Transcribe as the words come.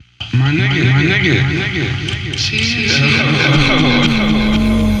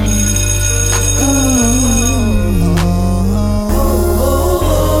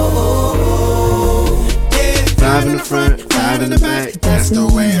Five in the front, five in the back. That's the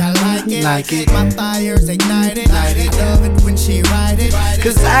way I like it. My fire's ignited. I love it when she ride it.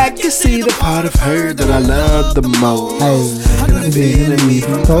 Cause I can see the part of her that I love the most. Hey, And I'm feeling me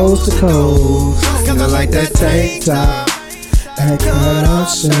from coast to coast. Cause I like that tank top, That cut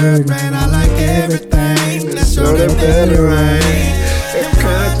off shirt, man, I like everything. That's sort of belly rain. Them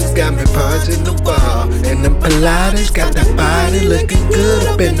conscious got me punching the wall. And them Pilates got that body looking good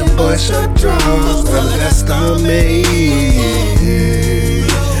up in them boy short drawers. Well, that's on me.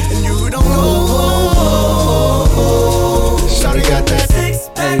 And you don't know. Shawty got that Six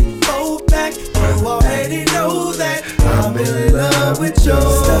pack, four pack. You already know that I'm in love with you.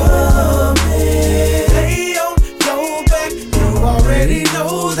 Lay on your back. You already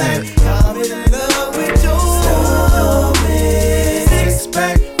know that I'm in love with you. Six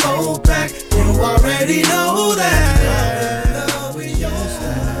pack, four pack. You already know that I'm in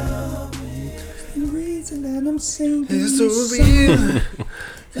love with you. the reason that I'm singing It's this so song. real.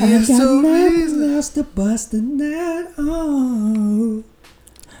 I It's got so nothing real. else to bust the night on.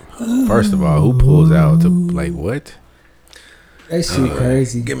 First of all, who pulls out to like what? That shit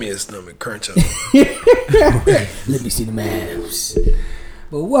crazy. Give me a stomach crunch up. Let me see the maps.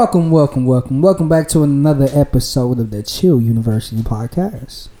 But welcome back to another episode of the Chill University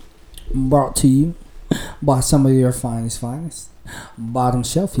Podcast. Brought to you by some of your finest. Bottom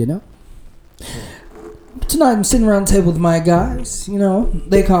shelf, you know. Tonight I'm sitting around the table with my guys. You know,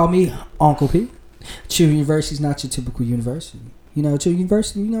 they call me Uncle P. Chill University is not your typical university. You know, Chill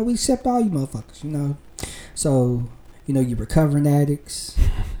University, you know, we accept all you motherfuckers, you know. So, you know, you recovering addicts.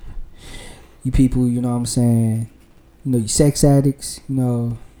 You people, you know what I'm saying, you know, you sex addicts, you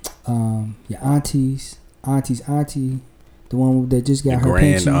know, your auntie, the one that just got Your her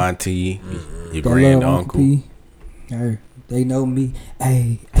grand pension. auntie, your That grand love uncle. P. Hey, they know me.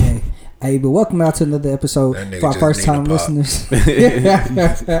 Hey, but welcome out to another episode That nigga for our just first time need a pop.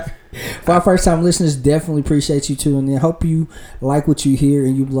 listeners. For our first time listeners, definitely appreciate you tuning in. Hope you like what you hear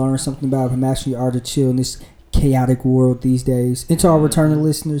and you learn something about mastering your art to chill in this chaotic world these days. And to our returning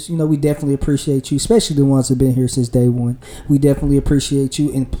listeners, you know, we definitely appreciate you, especially the ones that have been here since day one. We definitely appreciate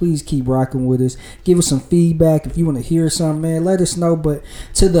you, and please keep rocking with us. Give us some feedback if you want to hear something, man. Let us know. But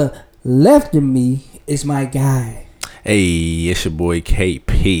to the left of me is my guy. Hey, it's your boy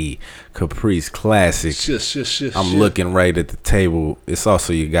KP, Caprice Classic. Shush. I'm looking right at the table. It's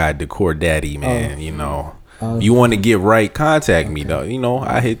also your guy, Decor Daddy, man. You know, you want to get right, contact me though. You know,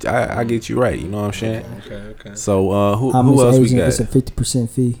 I get you right. You know what I'm saying? Okay. So who I'm his else we agent. got? It's a 50%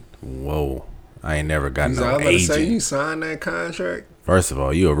 fee. Whoa, I ain't never got I was no about to say, you agent. signed that contract? First of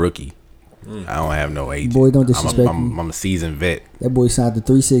all, you a rookie. I don't have no agent. Boy, don't disrespect I'm me. a seasoned vet. That boy signed the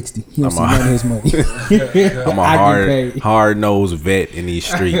 360. He don't I'm see a- none of his money. I'm I get a paid. hard nosed vet in these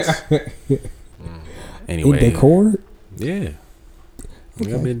streets. In Anyway, decor? yeah,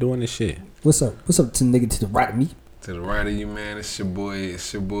 I've been doing this shit. What's up? What's up to the nigga to the right of me? To the right of you, man, it's your boy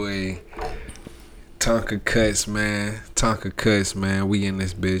Tonka Cuts, man. We in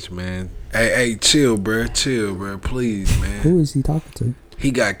this bitch, man. Hey, chill, bro, please, man. Who is he talking to?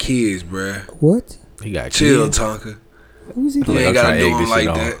 He got kids, bro. What? He got Chill, kids. Tonka. Who is he You talking I'm ain't gotta trying to do egg him this like shit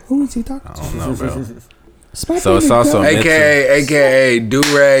on. that. Who is he talking I to? don't know, bro. Smack So that it's nigga also up. mental. AKA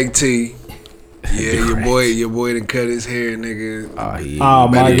Durag T. Yeah, your boy done cut his hair, nigga. Oh,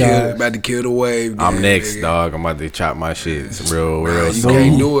 my About to God. about to kill the wave. I'm gang, next, nigga. dog. I'm about to chop my shit. It's real You soon.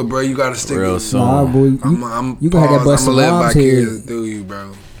 can't do it, bro. You gotta stick Real with soon. Nah, boy. You gonna have that I'm gonna Busta let Rhymes Vicarious head. through you,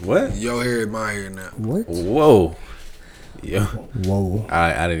 bro. What? Your hair is my hair now. What? Whoa. Yeah. Whoa.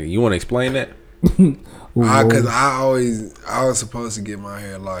 I didn't. You want to explain that? Cause I was supposed to get my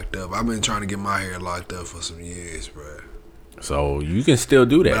hair locked up. I've been trying to get my hair locked up for some years, bro. So you can still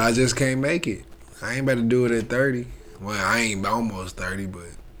do But that. I just can't make it. I ain't about to do it at 30. Well, I ain't almost 30, but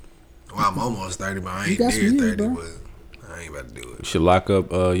I'm almost 30, but I You ain't got near some years, 30. bro. But I ain't about to do You it. should lock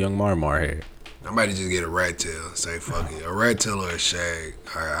up young Marmar hair. I'm about to just get a rat tail. Say fuck it, a rat tail or a shag.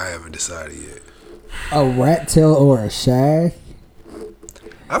 I haven't decided yet. A rat tail or a shag?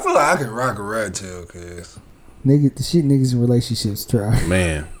 I feel like I can rock a rat tail, cause Nigga, the shit niggas in relationships try.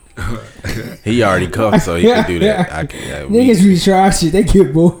 Man, he already cuffed, so he can do that. I can. Niggas be trying shit, they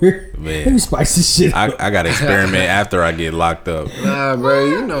get bored. Man. Let me spice this shit up. I got to experiment after I get locked up. nah, bro,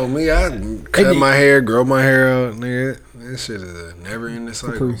 you know me. I cut my hair, grow my hair out, nigga. This shit is a never ending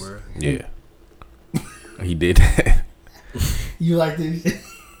cycle, Caprice. bro. Yeah, he did that. You like this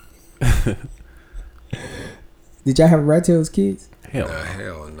shit? Did y'all have rat tails kids? Hell,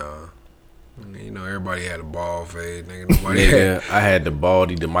 Hell no. You know, everybody had a bald fade, nigga. Nobody had. Nigga, I had the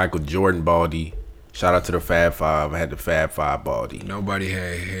baldy, the Michael Jordan baldy. Shout out to the Fab Five. I had the Fab Five baldy. Nobody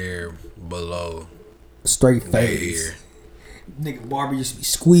had hair below Straight their face. ear. Nigga, barber used to be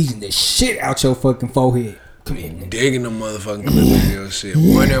squeezing the shit out your fucking forehead. Come here, nigga. Digging the motherfucking clip in your shit.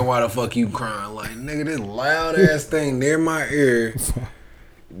 Wondering why the fuck you crying. Like, nigga, this loud ass thing near my ear.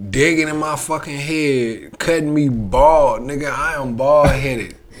 Digging in my fucking head. Cutting me bald. Nigga, I am bald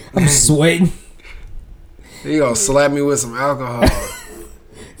headed. I'm sweating. You gonna slap me with some alcohol.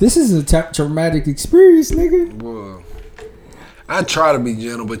 This is a traumatic experience, nigga. Boy. I try to be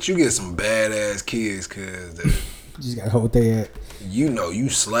gentle, but you get some badass kids, cause You just gotta hold their ass. you know you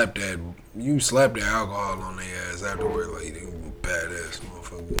slapped that alcohol on their ass afterward. Like, they badass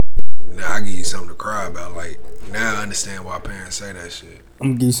motherfucker. Now I give you something to cry about. Like, now I understand why parents say that shit. I'm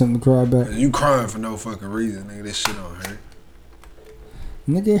gonna give you something to cry about. You crying for no fucking reason, nigga. This shit don't hurt.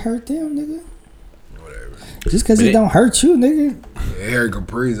 Nigga, it hurt them, nigga. Whatever. Just cause it don't hurt you, nigga. Yeah, Eric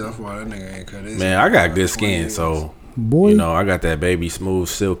Caprice, that's why that nigga ain't cut his Man, I got good skin, so Boy, you know I got that baby smooth,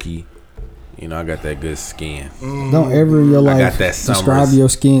 silky. You know I got that good skin. don't ever in your I got life that describe Summers. your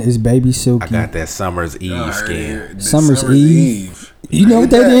skin as baby silky. I got that Summer's Eve Y'all heard skin. it. Summer's Eve. You know what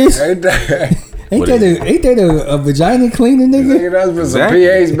that is? Ain't that? Ain't What that is ain't that a vagina cleaner, nigga? Nigga, that's for some Exactly.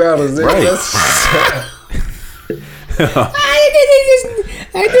 pH battles. Nigga.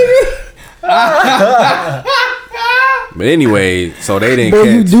 Right. But anyway, so they didn't Bro,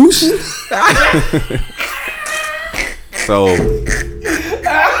 you catch. douching? So I'm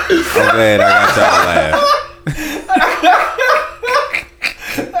glad I got y'all to laugh.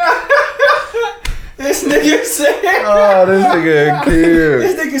 This nigga said. Oh, this nigga cute.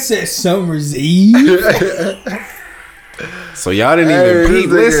 This nigga said Summer's Eve. So y'all didn't Hey, even peep.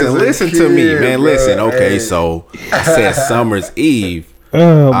 this nigga's Listen a to me, kid, man. bro. Listen. Okay, Hey. so I said Summer's Eve.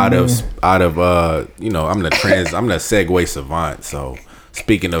 Oh, out of you know, I'm the segue savant. So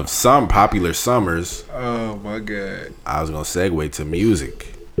speaking of some popular summers, Oh my god. I was gonna segue to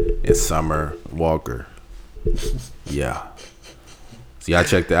music. It's Summer Walker. Yeah. So y'all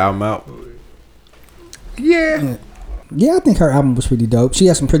check the album out. Yeah. Yeah, I think her album was pretty dope. She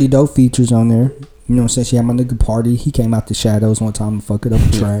had some pretty dope features on there. You know what I'm saying? She had my nigga Party. He came out the shadows one time and fuck it up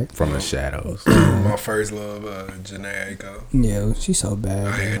the track. From the Shadows. My first love, Janae Aiko. Yeah, she's so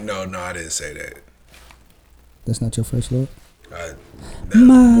bad. No, I didn't say that. That's not your first love?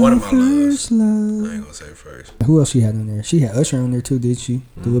 One of my loves. First love. I ain't gonna say first. Who else she had on there? She had Usher on there too, did she?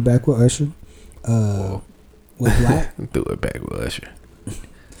 Do it back with Usher. With Black. Threw it back with Usher.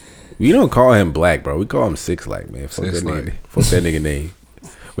 We don't call him Black, bro. We call him Six Like, man. Fuck that 6 nigga. Like. Fuck that nigga name.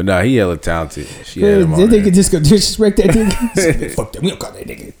 But nah, he hella talented. She had Yeah, him on that there. nigga just go disrespect that nigga. Fuck that. We don't call that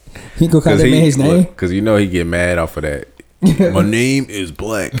nigga. He gonna call that man his name. Because you know he get mad off of that. My name is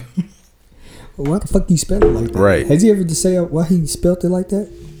Black. Why the fuck you spell it like that? Right. Has he ever just say why he spelled it like that?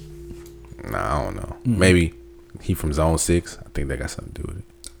 Nah, I don't know. Maybe he from Zone 6. I think they got something to do with it.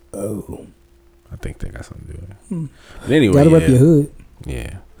 Oh, I think they got something to do with it. But anyway, gotta rep your hood.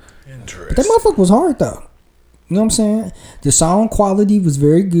 Yeah. But that motherfucker was hard though. You know what I'm saying? The song quality was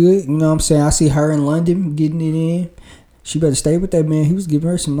very good. You know what I'm saying? I see her in London getting it in. She better stay with that man. He was giving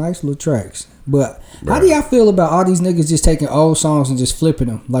her some nice little tracks. But how do y'all feel about all these niggas just taking old songs and just flipping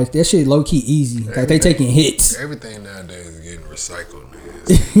them? Like that shit low key easy. Like they taking hits. Everything nowadays is getting recycled,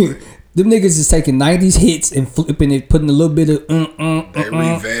 nigga. Them niggas is taking 90s hits and flipping it, putting a little bit of They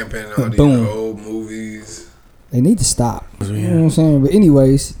revamping all these Boom. old movies. They need to stop. You know what I'm saying? But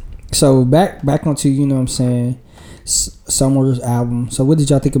anyways, so back onto, you know what I'm saying, Summer's album. So what did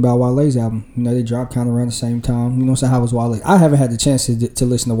y'all think about Wale's album? You know, they dropped kind of around the same time. You know what I'm saying? How was Wale? I haven't had the chance to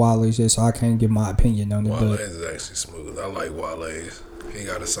listen to Wale's yet, so I can't give my opinion on it. Wale's But is actually smooth. I like Wale's. He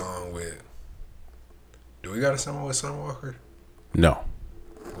got a song with. Do we got a song with Summer Walker? No.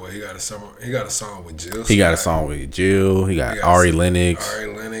 Well, he got a song with Jill. He got a Scott. song with Jill. He got He got Ari some- Lennox.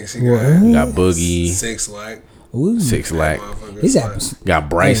 Ari Lennox. What? He got Boogie. 6 Lack. ooh, Six Lack. his album, Got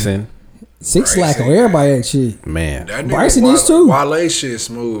Bryson. Six Lack on Bryson. everybody that shit. Man. That nigga Bryson is too. Wale shit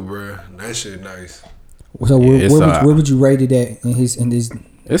smooth, bro. That shit nice. So it's, where would you rate it at in his?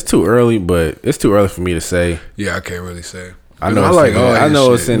 It's too early, but it's too early for me to say. Yeah, I can't really say. I know. I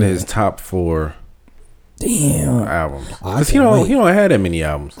know it's in his top 4 Damn. albums. I Because can't wait. he don't have that many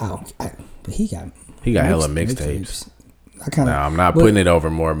albums. But he got hella mixtapes. I kind of. Nah, I'm not putting it over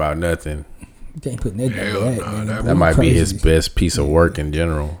More About Nothing. You can't put nothing Hell over that. nah, nigga. That might be his Crazy. best piece of work in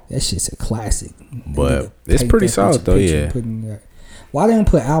general. That shit's a classic. But Nigga, it's take pretty that solid though, picture yeah. and put it in there. Why they don't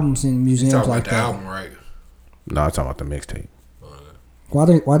put albums in You museums talking like about the that? album, right? No, I'm talking about the mixtape.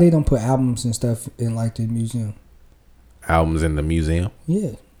 Why they don't put albums and stuff in like the museum? Albums in the museum.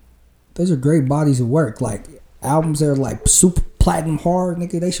 Yeah, those are great bodies of work. Like albums that are like super platinum hard,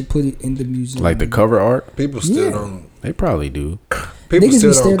 nigga. They should put it in the museum. Like the cover art, People still don't. they probably do. People Niggas still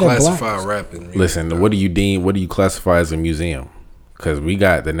be staring don't at classify blacks. rap in music. Listen, what do you deem? What do you classify as a museum? Because we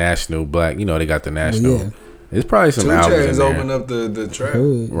got the National Black. You know, they got the National. yeah. There's probably some 2 albums in Chainz there. opened up the trap.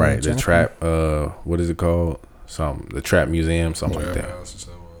 Hood, Right, the trap. trap. What is it called? The Trap Museum, something like that. House or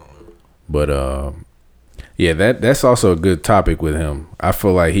something, I don't know. But yeah, that's also a good topic with him. I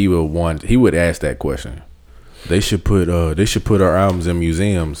feel like he would ask that question. They should put our albums in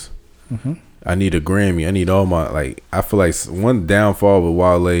museums. Mm-hmm. I need a Grammy. I need all my I feel like one downfall with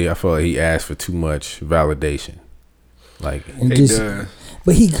Wale. I feel like he asked for too much validation. Like And He just, does.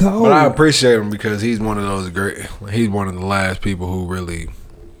 but he cold. But I appreciate him because he's one of those he's one of the last people who really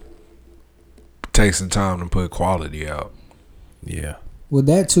takes the time to put quality out. yeah, Well,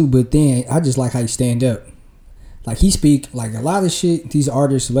 that too, but then I just like how he stand up. Like he speak like a lot of shit these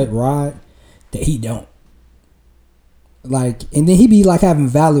artists let ride that he don't. Like, and then he be like having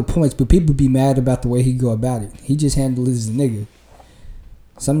valid points, but people be mad about the way he go about it. He just handle it as a nigga.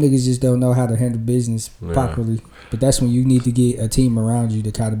 Some niggas just don't know how to handle business properly. But that's when you need to get a team around you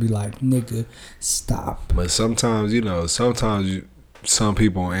to kind of be like, nigga, stop. But sometimes, some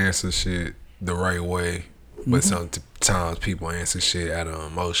people answer shit the right way, but sometimes people answer shit out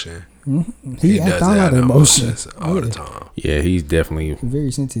of emotion. He act all out of emotion all the time. yeah, he's definitely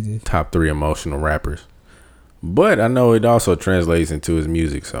Very sensitive. top 3 emotional rappers. But I know it also translates into his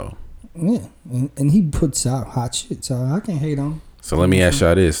music. So Yeah, and he puts out hot shit, so I can't hate on him. So let me ask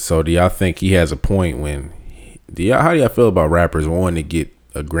y'all this. So do y'all think he has a point when how do y'all feel about rappers wanting to get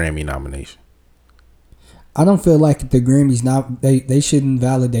a Grammy nomination? I don't feel like the Grammys they shouldn't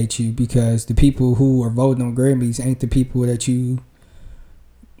validate you because the people who are voting on Grammys ain't the people that you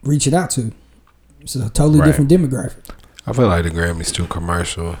reaching out to. It's a totally different demographic. I feel like the Grammys too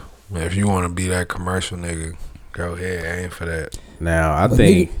commercial. Man, if you want to be that commercial nigga, go ahead, aim for that. Now I But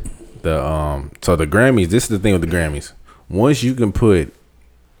think so the Grammys, this is the thing with the Grammys. Once you can put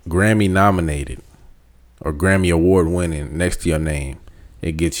Grammy nominated or Grammy award winning next to your name,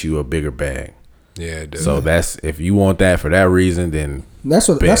 it gets you a bigger bag. Yeah, it does. So that's, if you want that for that reason, then That's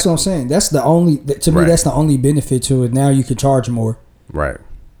what I'm saying. That's the only to me. Right. That's the only benefit to it. Now you can charge more. right.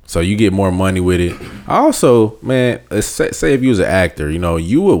 So you get more money with it. Also, man, say if you was an actor,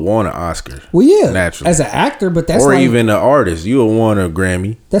 you would want an Oscar. Well, yeah, naturally. as an actor, but that's or like, even an artist, you would want a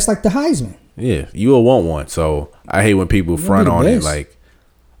Grammy. that's like the Heisman. Yeah, you will want one. So I hate when people front be the on it. best. Like,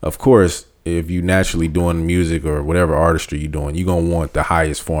 of course, if you naturally doing music or whatever artistry you doing, you gonna want the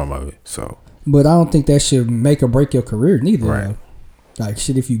highest form of it. So, But I don't think that should make or break your career neither. Right. Though. Like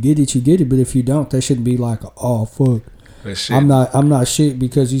shit, if you get it, you get it. But if you don't, that shouldn't be like, oh fuck, That shit. I'm not shit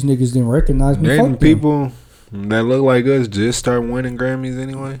because these niggas didn't recognize me. Didn't Fuck them. people that look like us just start winning Grammys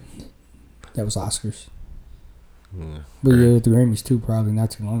anyway? That was Oscars. But yeah, the Grammys too, probably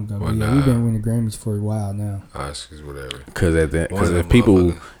not too long ago. Well, But yeah, nah. we've been winning Grammys for a while now. Oscars, whatever. because One of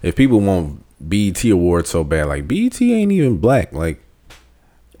them if people want BET awards so bad, like BET ain't even black. Like,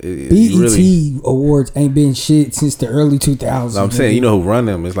 BET awards ain't been shit since the early 2000s. I'm saying, you know who run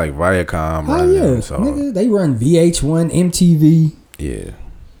them? It's like Viacom Oh run yeah, them. So nigga, they run VH1, MTV. yeah,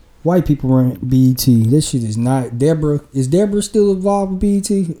 White people run BET. This shit is not. Deborah, is Deborah still involved with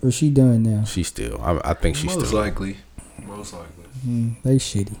BET or she done now? she still. I think she's Most still. likely. They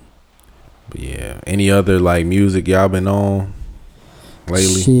shitty. But yeah. Any other like music y'all been on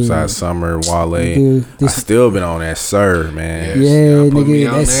lately Shit. besides Summer, Wale? Nigga, I this, still been on that Sir, man. Yeah, y'all put me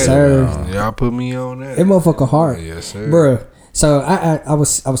nigga, on that's that. Sir. Y'all put me on that. that motherfucker hard. Yes, sir. Bruh. So I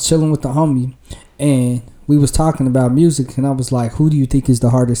was chilling with the homie and we was talking about music and I was like, who do you think is the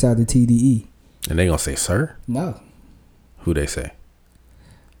hardest out of TDE? And they gonna say Sir? No. Who they say?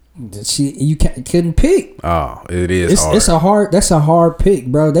 You couldn't pick. Oh, it is hard. That's a hard pick,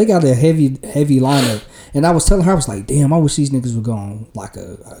 bro. They got a heavy lineup. And I was telling her, I was like, damn, I wish these niggas were going like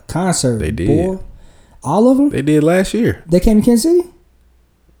a concert. They did. Boy. All of them? They did last year. They came to Kansas City?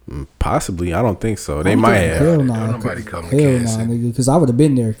 Possibly. I don't think so. They might have. Hell no. nobody come to Hell Kansas no, City. nigga. Because I would have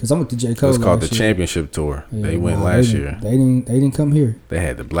been there. Because I went to J. Cole It's called the last year. Championship Tour. Yeah, They went nah, last they year. didn't. They didn't come here. They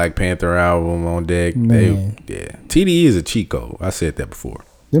had the Black Panther album on deck. Man. TDE is a cheat code. I said that before.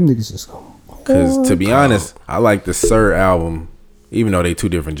 Them niggas just go. Because to be honest, I like the Sir album, even though they two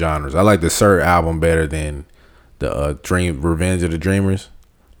different genres. I like the Sir album better than the Revenge of the Dreamers.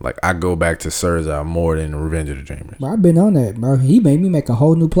 Like, I go back to Sir's album more than Revenge of the Dreamers. Bro, I've been on that, bro. He made me make a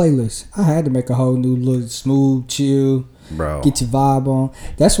whole new playlist. I had to make a whole new little smooth, chill, Bro. get your vibe on.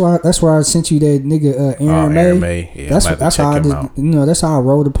 That's why I sent you that nigga Aaron May. Aaron May. Yeah, That's how I just, that's how I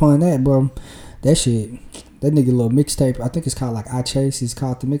rolled upon that, bro. That shit, That nigga little mixtape. I think it's called like I Chase. It's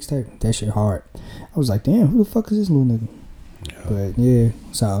called the mixtape. That shit hard. I was like, damn, who the fuck is this little nigga? Yeah. But yeah,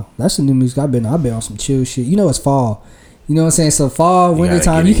 so that's the new music I've been on some chill shit. You know, it's fall. You know what I'm saying? So fall, winter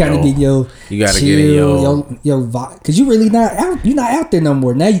time, you kind of get your vibe, cause you really not out. You're not out there no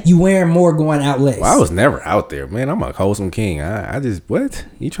more. Now you wearing more, going out less. Well, I was never out there, man. I'm a wholesome king. I just what?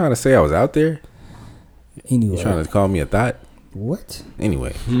 You trying to say I was out there? Anyway, you trying to call me a thought? What?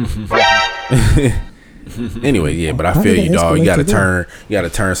 Anyway. Anyway, yeah, but I feel you, dog. You gotta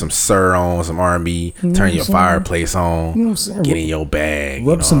turn some Sir on, some R&B, turn your fireplace on, you know what I'm saying? Get in your bag,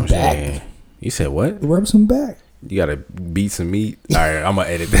 rub some back. You said what? Rub some back. You gotta beat some meat. All right, I'm gonna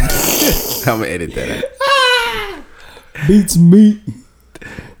edit that. I'm gonna edit that out. Beat some meat,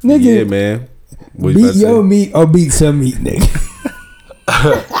 nigga. Yeah, man. Beat your meat or beat some meat, nigga.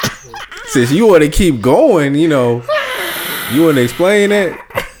 Since you want to keep going, you know, you want to explain that?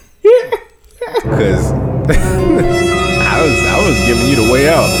 Because I was giving you the way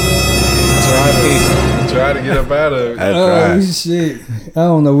out. Try to get up out of it. Oh shit! I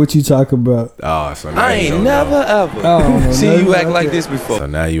don't know what you talking about. Oh, so now I ain't never ever seen you act like this before. So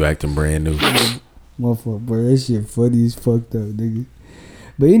now you acting brand new. Motherfucker, bro, that shit funny as fucked up, nigga.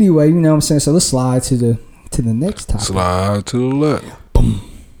 But anyway, you know what I'm saying. So let's slide to the next topic. Slide to the left. Boom.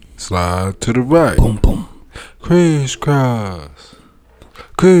 Slide to the right. Boom boom. Crisscross.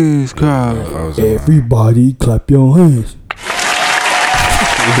 Crisscross. Everybody, clap your hands.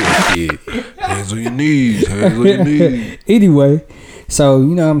 Hands on your knees. Hands on your knees. Anyway, so you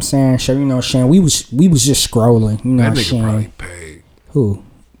know what I'm saying. Sure, you know, Shane. We was just scrolling. You know, that nigga Shane. probably paid. Who?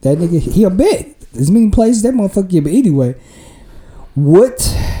 That nigga. He a bet. As many places that motherfucker get. But anyway,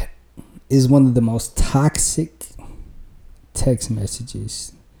 what is one of the most toxic text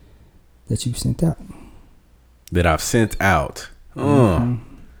messages that you sent out? That I've sent out.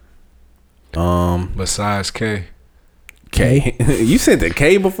 Besides K. You sent the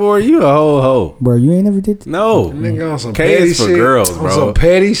K before? You a whole hoe. Bro, you ain't never did that? No. Nigga on some K petty is for shit. girls, On bro. some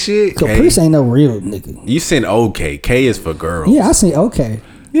petty shit. Caprice ain't no real nigga. You sent OK. K is for girls. Yeah, I say okay.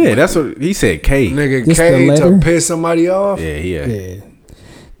 Yeah, that's what he said. K. Nigga This K the to letter? piss somebody off. Yeah, Yeah.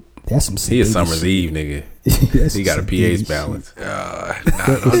 That's some He a baby Summer's shit. Eve nigga. That's He got a some baby pH balance.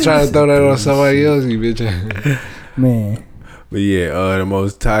 I'm trying to throw that on somebody else, you bitch. shit. Man. But yeah, the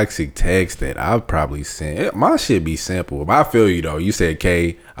most toxic text that I've probably sent. My shit be simple. But I feel you though. You said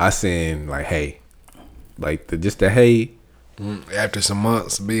K. I send like hey, like just the hey. After some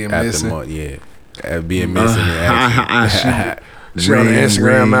months being After missing. month, yeah. After being missing. She on the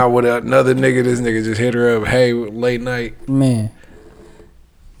Instagram out with another nigga. This nigga just hit her up. Hey, late night. Man.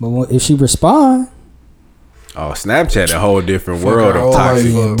 But if she respond, Oh, Snapchat a whole different Fuck world her of whole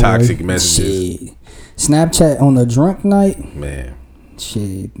life up. toxic boy, messages. shit. Snapchat on a drunk night, Man.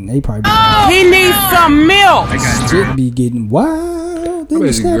 shit, they probably He needs some milk. shit be getting wild. I in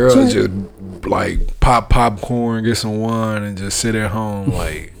bet you girls Snapchat. just like pop popcorn, get some wine, and just sit at home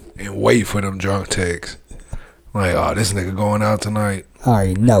like and wait for them drunk texts. Like, oh, this nigga going out tonight. I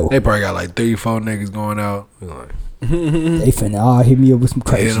already know. They probably got like 3-4 niggas going out. Like, They finna all hit me up with some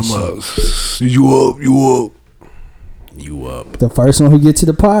crazy hit them shit. up. You up. You up. The first one who get to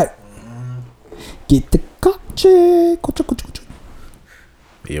the pot, get the cock check.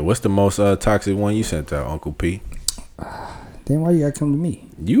 Yeah, what's the most toxic one you sent out, Uncle P? Then why you gotta come to me?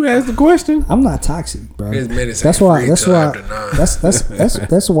 You asked the question. I'm not toxic, bro. His minutes That's ain't why. free That's till why. after 9.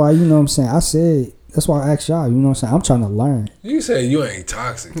 That's why. You know what I'm saying. I said. That's why I asked y'all. You know what I'm saying. I'm trying to learn. You say you ain't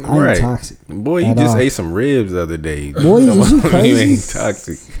toxic. I ain't Right. toxic. Boy, you At just all. ate some ribs the other day. Boy, is you crazy? You ain't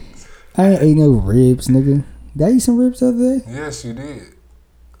toxic. I ain't ate no ribs, nigga. Did I eat some ribs the other day? Yes, you did.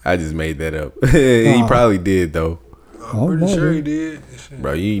 I just made that up. He probably did though. I'm pretty no, sure man. he did. Shit.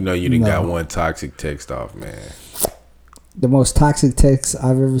 Bro, you know you done No. got one toxic text off, man. The most toxic text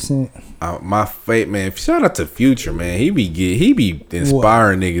I've ever sent. My fate, man. Shout out to Future, man. He be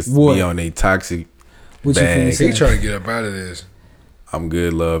inspiring niggas to What? be on they toxic What you finna bag. say? He trying to get up out of this. I'm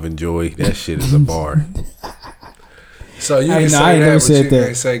good, love, and joy. That shit is a bar. So you Hey, can no, say I ain't that, never but said you that.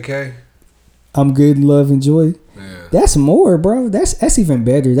 can't say K. I'm good in love and joy. Yeah. That's more, bro. That's even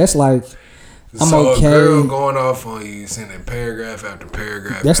better. That's like I'm so okay. a girl going off on you, sending paragraph after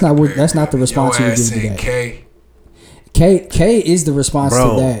paragraph. That's after not what- that's not the paragraph, response and you your would ass give to send that. K. K is the response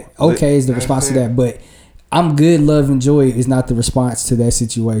Bro, to that. Okay is the response to that, but I'm good, love, and joy is not the response to that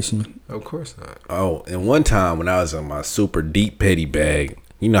situation. Of course not. Oh, and one time when I was on my super deep petty bag,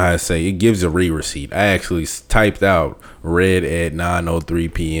 you know how to say it gives a receipt. I actually typed out read at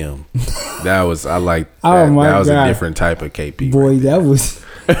 9:03 p.m. That was I like. Oh That, my that was God. a different type of KP. Boy, right there. that was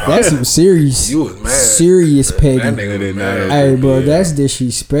That's some serious. You was mad. Serious petty. That nigga was mad. Hey, bro, that's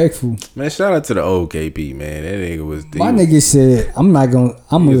disrespectful. Man, shout out to the old KP, man. That nigga was deep. My nigga said, I'm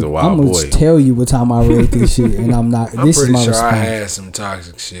gonna tell you what time I read this shit, and I'm not. I'm This is pretty my sure response. I had some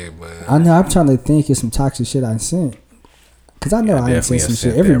toxic shit, but I know. I'm trying to think of some toxic shit I sent. Cause I know I ain't sent some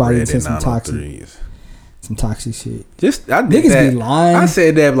shit. Everybody done sent some toxic shit. Just I did Niggas that. be lying. I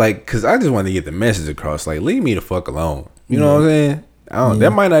said that like because I just wanted to get the message across. Like, leave me the fuck alone. You know what I'm saying?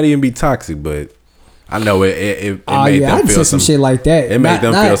 That might not even be toxic, but I know it made them I feel sent some shit like that. It made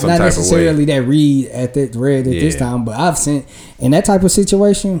them feel some not type of way. necessarily that read at this time, but I've sent in that type of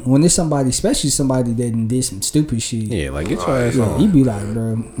situation when there's somebody, especially somebody that did some stupid shit. Yeah, like get your ass on. You be like,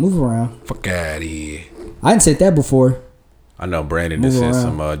 bro, move around. fuck out of here. I didn't said that before. I know Brandon just sent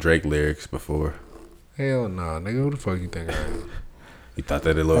some Drake lyrics before. Hell no, nigga. Who the fuck you think I am? You thought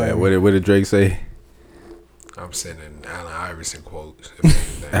that a little. What did Drake say? I'm sending Allen Iverson quotes.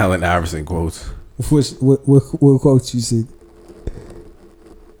 Allen Iverson quotes. What quotes you said?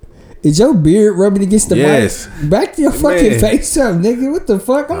 Is your beard rubbing against the mic? Back to your fucking face up, nigga. What the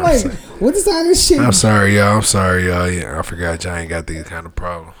fuck? I'm like, what is all this shit? I'm sorry, y'all. Yeah, I forgot y'all ain't got these kind of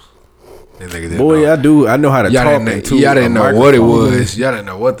problems. Boy, I do. I know how to talk into. Y'all didn't know what it was. Y'all didn't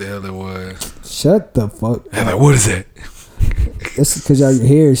know what the hell it was. Shut the fuck. I'm like, what is that? That's because your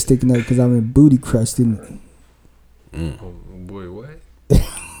hair is sticking up because I'm in booty crust in it. Oh, boy, what?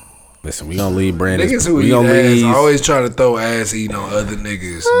 Listen, we gonna leave Brandon. Niggas who eat ass always trying to throw ass eating on other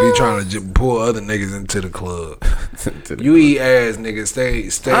niggas. Be trying to pull other niggas into the club. You eat ass,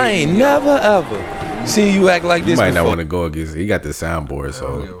 niggas. Stay. I ain't never ever seen you act like this. You might not before. want to go against. He got the soundboard, so. I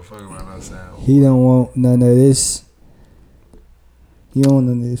don't give a fuck about no sound. He don't want none of this. He don't want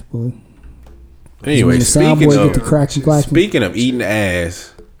none of this, boy. Anyway, speaking speaking of eating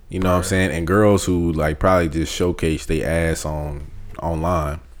ass, you know what I'm saying, and girls who like probably just showcase their ass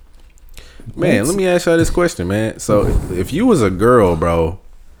online. Man, let me ask y'all this question, man. So if you was a girl, bro,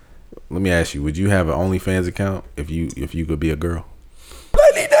 let me ask you, would you have an OnlyFans account if you could be a girl?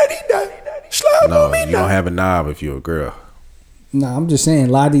 No, you don't have a knob if you're a girl. Nah, I'm just saying,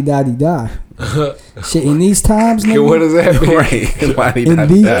 la-di-da-di-da. Shit, in these times, nigga. What does that mean? Right. In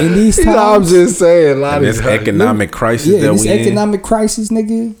these times. I'm just saying, this economic crisis that we in. Economic crisis,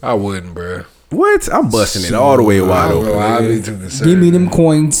 nigga. I wouldn't, bro. What? I'm busting it all the way wide open. I'd be too concerned. Give me them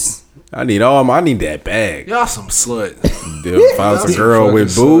coins. I need that bag. Y'all some slut. If I was a girl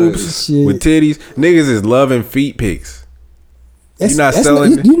with boobs, with titties, niggas is loving feet pics. You're not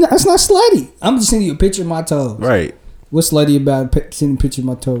selling. That's not slutty. I'm just sending you a picture of my toes. Right. What's slutty about sending a picture of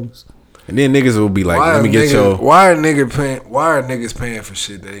my toes? And then niggas will be like, "Let me get your." Why are niggas paying for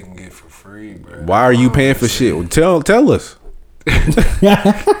shit they can get for free, bro? Why are you paying for shit? Well, tell us.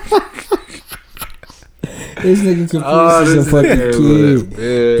 This nigga confused is a fucking kid.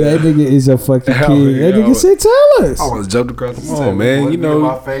 That nigga is a fucking kid. That nigga said, "Tell us." I almost jumped across the table. Oh man, you know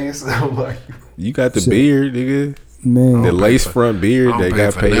my face. I'm like, you got the beard, nigga. Man, the lace front beard they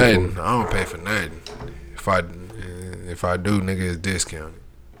got paid for. I don't pay for nothing. If I do, nigga, it's discounted.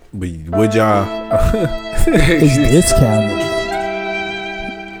 But would y'all? It's discounted.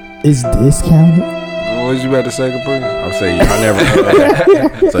 It's discounted. What was you about to say, Capri? I'm saying y'all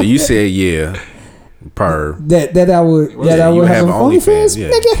never. So you said yeah. Per that I would have an OnlyFans,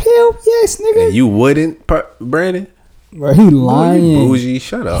 yeah. Nigga, hell yes, nigga. And you wouldn't, Brandon? Bro, he lying. You bougie,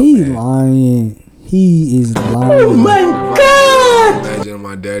 shut up. He man. lying. He is lying. Oh my God! Imagine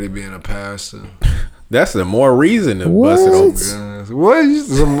my daddy being a pastor. That's the more reason to bust it open. What?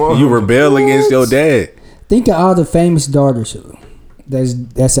 You rebel against your dad. Think of all the famous daughters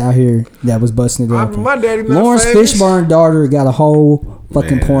that's out here that was busting it open. My daddy not Lawrence famous. Fishburne daughter got a whole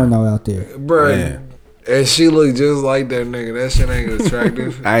fucking porno out there, bro. And she look just like that nigga. That shit ain't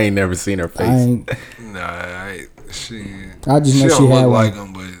attractive. I ain't never seen her face. Nah, she. I just know she don't had look one. like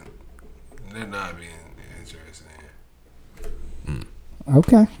him, but they're not being interesting.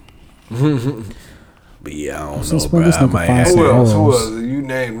 Okay. But yeah, I don't Since know, when bro. this nigga find some Who else? hoes? You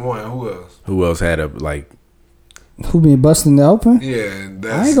named one. Who else? Who else had a like? Who been busting the open? Yeah, that's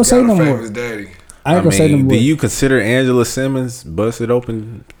I ain't gonna say no more. Daddy. I ain't gonna say no more. Do you consider Angela Simmons busted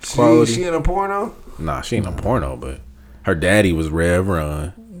open quality? She in a porno? Nah, she ain't a porno, but her daddy was Rev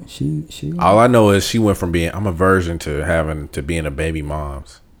Run. She. All I know is she went from being I'm a virgin to being a baby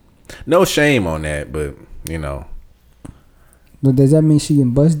mom's. No shame on that, but you know. But does that mean she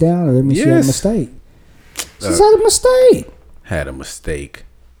can bust down, or that mean she had a mistake? She's had a mistake. Had a mistake.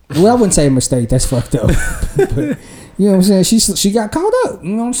 Well, I wouldn't say a mistake. That's fucked up. But, you know what I'm saying? She got caught up.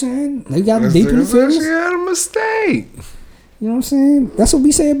 You know what I'm saying? They got deep in the feelings. She had a mistake. You know what I'm saying? That's what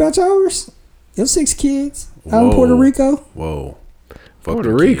we say about yours. Your 6 kids out in Puerto Rico. Whoa. Fuck Puerto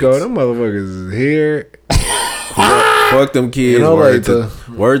them Rico, kids. them motherfuckers is here. Fuck them kids. You know, Words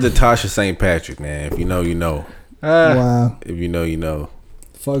like to Tasha St. Patrick, man. If you know, you know. Wow. If you know, you know.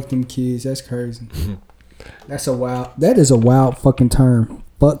 Fuck them kids. That's crazy. That is a wild fucking term.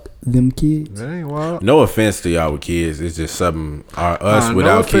 Fuck them kids. That ain't wild. No offense to y'all with kids. It's just something us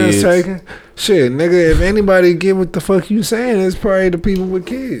without no offense kids. taken. Shit, nigga, if anybody get what the fuck you saying, it's probably the people with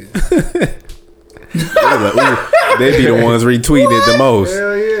kids. Like, ooh, they be the ones retweeting it the most.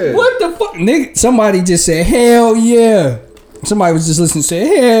 Hell yeah. What the fuck, nigga? Somebody just said hell yeah. Somebody was just listening and said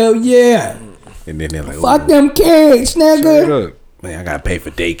hell yeah. And then they're like, Fuck ooh, them kids, nigga. Look, man, I gotta pay for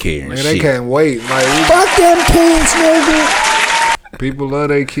daycare and man, shit. they can't wait. Like, Fuck them kids, nigga. people love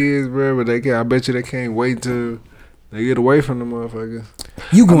their kids, bro, but I bet you they can't wait till they get away from the motherfuckers.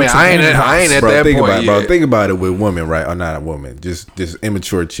 You I going mean, to I ain't at Bro, that think point about it, yet. bro. Think about it with women, right? Or not a woman, just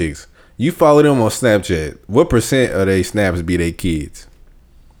immature chicks. You follow them on Snapchat. What percent of they snaps be they kids?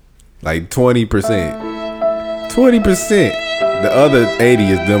 Like 20%. 20%. The other 80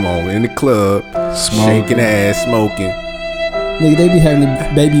 is them on in the club, shaking ass, smoking. Nigga, they be having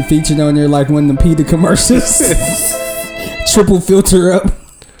the baby featured on there like one of them Peter commercials. Triple filter up.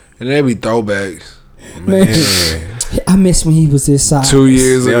 And they be throwbacks. Man, Man. I miss when he was this size. 2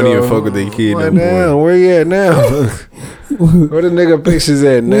 years They ago. don't even fuck with their kid no Like, more. damn, where you at now? Where the nigga pictures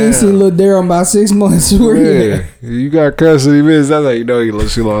at We now? ain't seen little Daryl in about 6 months. Where he Yeah, at? you got custody, bitch. That's how you know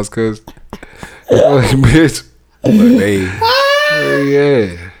she lost custody. Like, bitch. But they,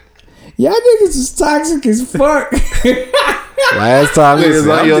 Yeah. Y'all niggas is toxic as fuck. Last time niggas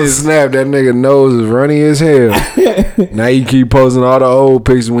Listen, on I'm your just- snap, that nigga nose is runny as hell. Now you keep posting all the old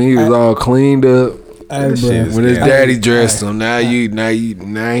pictures when he was all cleaned up. Hey, shit bro. is- When his Yeah. daddy dressed him. Now he ain't nowhere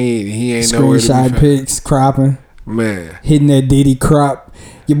to be Screenshot found. pics, cropping, Man. hitting that Diddy crop.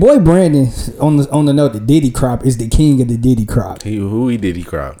 Your boy Brandon, on the note, the Diddy crop is the king of the Diddy crop. who he did he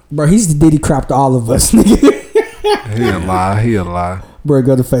crop? Bro, he's the Diddy crop to all of us, nigga. He a lie. Bro,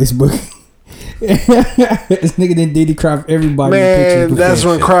 go to Facebook. This nigga done Diddy crop everybody. Man, pictures that's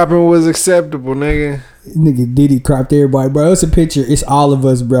before. when cropping was acceptable, nigga. Nigga Diddy cropped everybody, bro. It's a picture. It's all of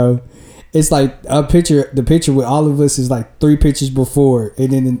us, bro. It's like a picture. The picture with all of us is like 3 pictures before,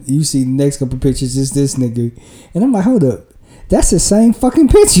 and then you see the next couple pictures is this nigga, and I'm like, hold up, that's the same fucking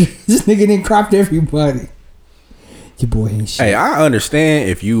picture. This nigga done cropped everybody. Your boy ain't shit. Hey, I understand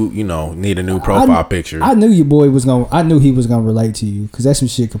if you need a new profile picture. I knew your boy was gonna. I knew he was gonna relate to you because that's some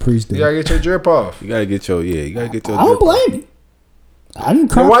shit Caprice do. You gotta get your drip off. You gotta get your I don't blame you. I didn't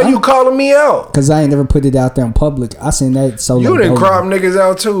crop. Then why you calling me out? Because I ain't never put it out there in public. I seen that solo. You done dolo. crop niggas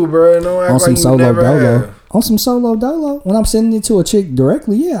out too, bro. Don't act On some like you solo never dolo. have. On some solo dolo. When I'm sending it to a chick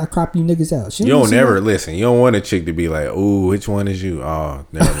directly, yeah, I crop you niggas out. She You don't see never that. listen. You don't want a chick to be like, "Ooh, which one is you?" Oh,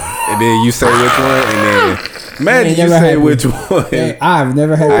 never mind. And then you say which one, and then imagine Ain't you never say happened. which one. Hey, I've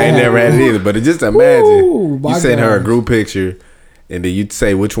never had. I that ain't never had happen. it either. But just imagine Ooh, my you send her a gosh. group picture, and then you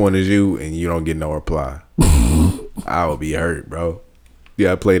say which one is you, and you don't get no reply. I would be hurt, bro.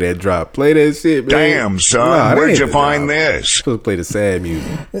 Yeah, play that drop. Play that shit, man. Damn, son, that where'd ain't you the find drop. this? Supposed to play the sad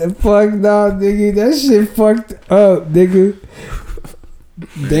music. Fuck no, nigga. That shit fucked up, nigga.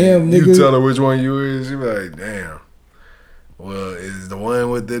 Damn, You nigga. tell her which one you is, she be like, damn. Well, is the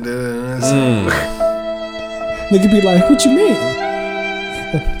one with the Nigga be like, what you mean?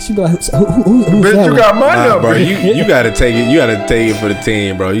 She be like, who's Bitch, that you one? got my Nah, number. bro, you gotta take it. You gotta take it for the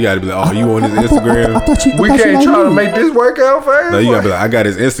team, bro. You gotta be like, oh, you on his I Instagram? thought you. We I thought you can't like try to me. make this work out fast. No, you gotta be like, I got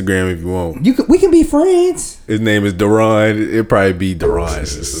his Instagram if you want. We can be friends. His name is Duran. It'd probably be Duran or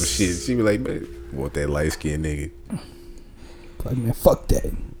some shit. She be like, man, want that light skinned nigga. Like, man, fuck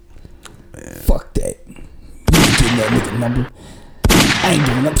that. Fuck that. You ain't getting that nigga number. I ain't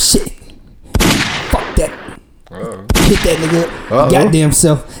giving up shit. Fuck that. Hit that nigga goddamn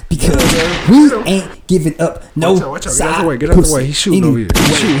self because we ain't giving up no Watch out, side get out the way, get out the pussy way. He's shooting over here.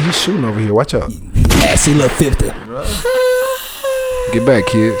 anyway. He's shooting over here. Watch out. Assy little 50. Get back,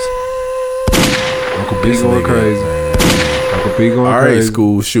 kids. Uncle B going nigga, crazy. Uncle B going All right, crazy.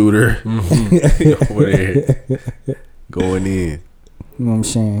 school shooter. Over there. Going in. You know what I'm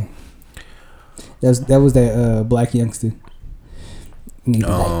saying? That was that black youngster. Nigga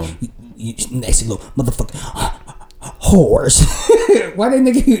like, you nasty little motherfucker. Whores. Why that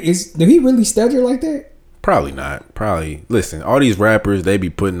nigga do he really stutter like that? Probably not. Probably. Listen, all these rappers, they be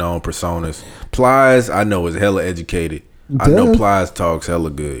putting on personas. Plies, I know, is hella educated. I know Duh. Plies talks hella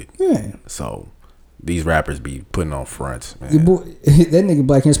good. Yeah. So these rappers be putting on fronts, man. Your boy, that nigga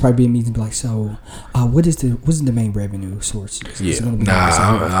Black Hands probably be in meetings and be like, so what's the main revenue source? Is Yeah. it gonna be Nah, like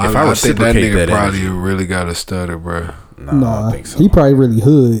something? If I I think that reciprocate nigga that probably energy. really got to stutter, bro. Nah, I don't think so. He probably really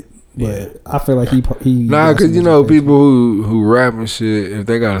hood. But I feel like he Nah, cause you know people who rap and shit, if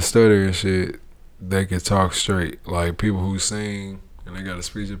they got a stutter and shit, they can talk straight. Like people who sing and they got a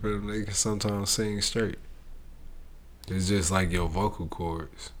speech impediment, they can sometimes sing straight. It's just like your vocal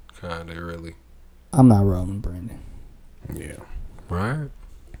cords, kinda really. I'm not rolling, Brandon. Yeah. Right?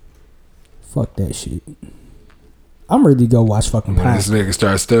 Fuck that shit. I'm ready to go watch fucking When Pine. this nigga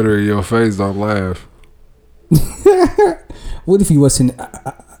start stuttering in your face, don't laugh. What if he wasn't?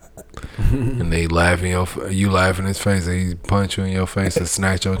 And they laugh in you laugh in his face, and he punch you in your face and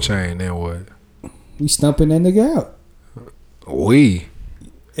snatch your chain. Then what? We stumping that nigga out.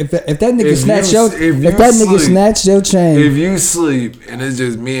 If that nigga If snatch you- your if that you nigga sleep- snatch your chain, If you sleep and it's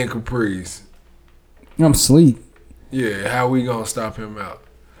just me and Caprice, I'm asleep. yeah, how we gonna stop him out?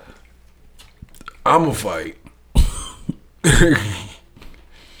 I'ma fight.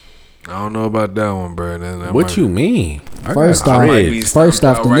 I don't know about that one, bro. What you mean? I First got off, dread. first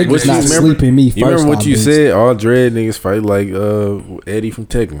off, the Right, nigga's not remember- sleeping me. You remember what off, you bitch. said? All dread niggas fight like Eddie from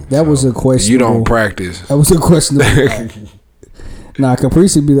Tekken. That was a question. You don't practice. That was a questionable. Nah,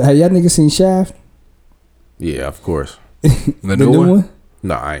 Caprice would be like, hey, y'all niggas seen Shaft? Yeah, of course. The new one?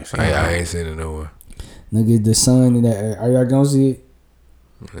 No, I ain't seen I that. ain't seen the new one. Nigga, the son and that. Are y'all gonna see it?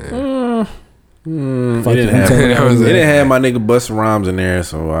 It Fuck didn't it, I'm have, telling That you. was it it. didn't have my nigga Busta Rhymes in there,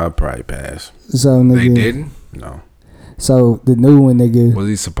 so I'd probably pass. So nigga, They didn't? No, So the new one, nigga. Was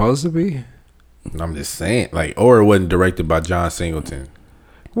he supposed to be? I'm just saying, like, or it wasn't directed by John Singleton.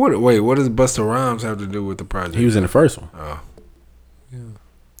 Wait, what does Busta Rhymes have to do with the project? He was in the first one. Oh.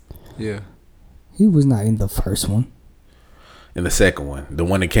 Yeah. He was not in the first one. In the second one, the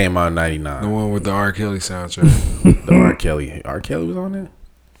one that came out in The '99, one with the R. Kelly soundtrack. the R. Kelly. R. Kelly was on there.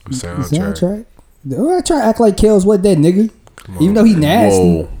 Soundtrack. I try to act like Kells what that nigga. Even though he nasty.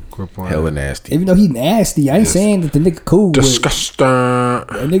 Whoa, Quit playing. hella nasty. Even though he nasty, I ain't saying that the nigga cool. But Disgusting. that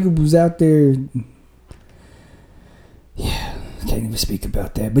nigga was out there. Yeah, can't even speak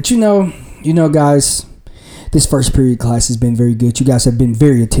about that. But you know, guys, this first period class has been very good. You guys have been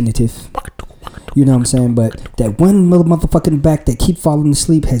very attentive. You know what I'm saying? But that one motherfucking back that keep falling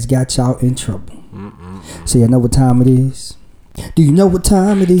asleep has got y'all in trouble. So you know what time it is? Do you know what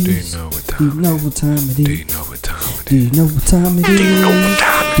time it is? Do you know what time? Do you know what time it Do you is? know what time it Do you know what time it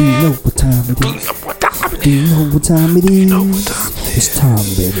is? Do you know what time it is? Do you know what time it is? It's time,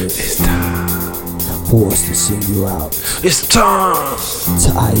 baby. It's time. For us to send you out It's time. to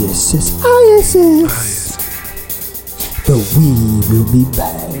ISS. But we will be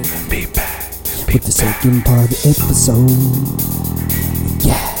back Be back. with the second part of the episode.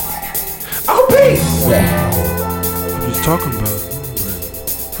 Yeah. What you talking about?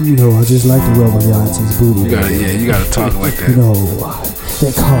 You know, I just like to rub on your auntie's booty. You gotta talk like You that. know,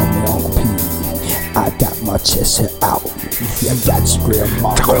 they call me Uncle P. I got my chest hair out. I got your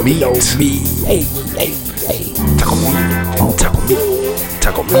grandma Taco rubbing meat. on me. Hey. Taco meat. Taco meat.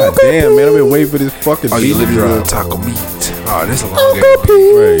 Taco meat. God damn, man, I've been waiting for this fucking Oh, beat you to ladies love drop. taco meat. Oh, this is a long ass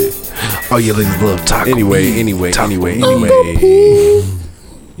beat. Right. Oh, you ladies love taco Anyway, meat. Taco meat.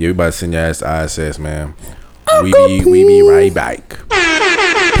 Yeah, we about to send your ass to ISS, man. We be right back.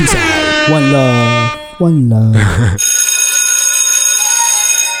 Peace out. One love. One love.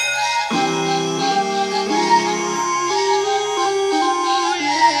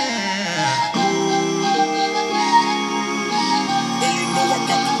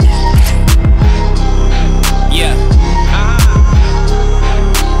 Yeah.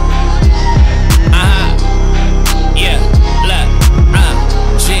 Yeah. Look.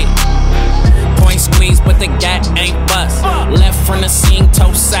 G. Point squeeze, but the gat ain't bust. Left from the scene,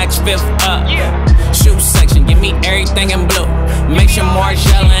 toe sacks, fifth up. Shoe section, give me everything in blue. Make sure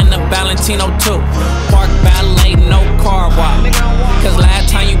Margiela and the Valentino too. Park valet, no car wash. Cause last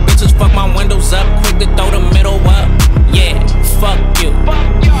time you bitches fucked my windows up, quick to throw the middle up. Yeah, fuck you.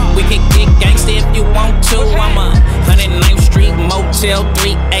 We can get gangsta if you want to. I'm a 109th Street Motel,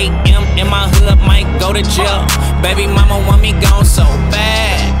 3 a.m. in my hood, might go to jail. Baby mama want me gone so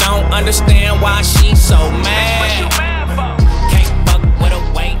bad. Don't understand why she so mad. Can't fuck with a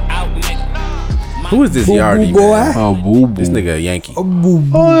way out nigga. Who is this Boo, Yardy, boo, boy. man? Oh, boo boo. This nigga a Yankee. Oh,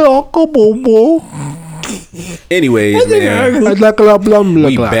 come on, boo. Anyways, man, we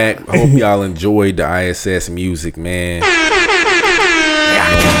We back. Hope y'all enjoyed the ISS music, man. You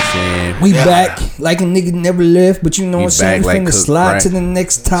know what I'm saying? We back like a nigga never left, but you know We what I'm saying? back We like finna Cook slide Grant. to the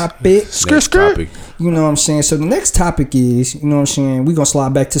next topic. Next topic. You know what I'm saying? So the next topic is, you know what I'm saying? We're gonna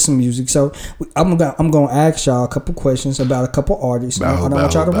slide back to some music. So I'm gonna ask y'all a couple questions about a couple artists. I don't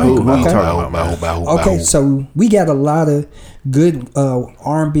want y'all to rank them, okay? Okay, so we got a lot of good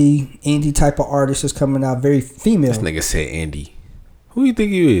R&B, indie type of artists that's coming out. Very female. This nigga said Andy. Who you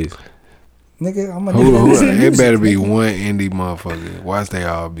think you is? Nigga, I'm a Who, nigga. it better be one indie motherfucker. Watch they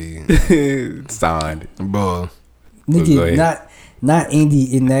all be Signed. bro. Go Nigga, ahead. not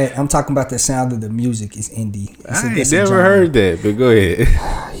indie in that. I'm talking about the sound of the music is indie. I ain't never heard that, but go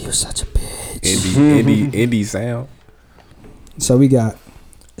ahead. You're such a bitch. Indie sound. So we got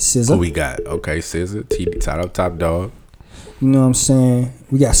SZA. Who we got? Okay, SZA, top dog. You know what I'm saying?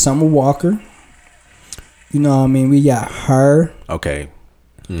 We got Summer Walker. You know what I mean? We got her. Okay.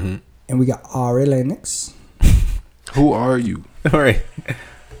 Mm-hmm. And we got Ari Lennox. Who are you? All right.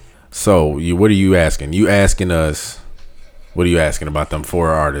 So, what are you asking? You asking us, what are you asking about them 4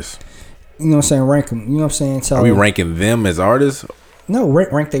 artists? You know what I'm saying? Rank them. You know what I'm saying? So, Are we ranking them as artists? No,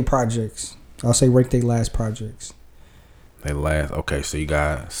 rank their projects. I'll say rank their last projects. They last. Okay, so you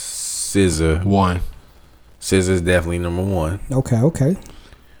got SZA. 1. SZA's definitely number 1. Okay.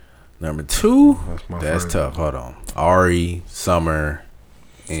 Number 2, that's first. tough. Hold on. Ari, Summer,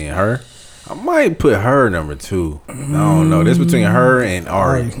 and her. I might put her number 2. I don't know. This between her and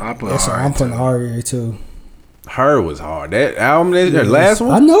Ari. I put That's Ari I'm putting too. Ari her too. Her was hard. That album, her last I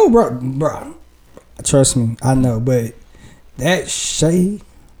one. know, bro. Trust me, I know. But that Shea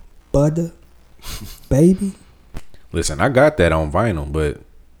Butter Baby, Listen, I got that on vinyl, but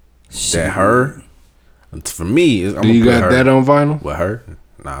shit. that her, for me, I'm Do you got that on vinyl? With her?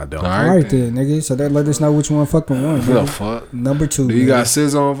 Nah, I don't. All All right, right then, nigga. So that let us know which one fucking won. The nigga. fuck? Number 2. Do you nigga. got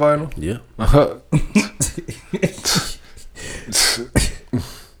SZA on vinyl? Yeah.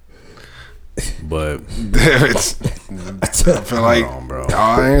 But I feel like hold on, bro.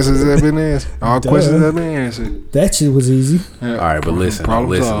 all answers have been answered. All questions have been answered. That shit was easy. Yeah. All right, but listen,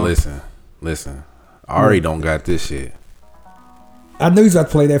 Problem solved. listen. Ari don't got this shit. I knew he was about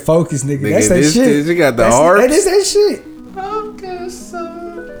to play that Focus, nigga. That's that this, shit. She got the That harps. is that shit.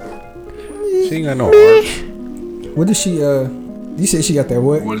 She ain't got no harps. What did she? You said she got that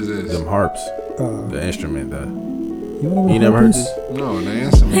what? What is this? Them harps. The instrument. You know what You never harp heard is? this? No, the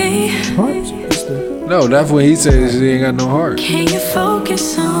instrument. Harps? What's the- No, that's what he said. She ain't got no heart. Can you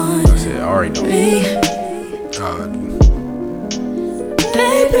focus on I said Ari don't. me?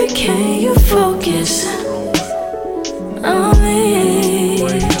 Baby, can you focus on me?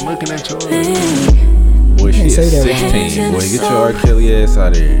 Why you looking at your Boy, she Can't is say that wrong. 16. Boy, get your R. Kelly ass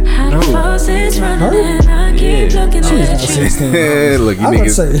out of here. How the faucet's running and I keep Yeah. looking She's at not you. 16. Look, you I was niggas, about to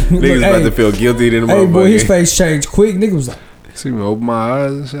say, niggas look, about hey. to feel guilty to the Hey, boy, his motherfucker. face changed quick. Nigga was like, See me open my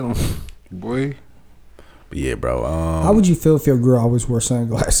eyes and shit. Boy. But yeah, bro. how would you feel if your girl always wore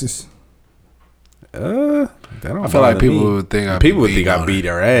sunglasses? That don't I feel like bother people me. would think I People would think I beat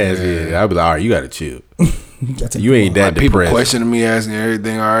her ass. Yeah, I'd be like, all right, you gotta chill. You ain't that Like people depressed, questioning me, asking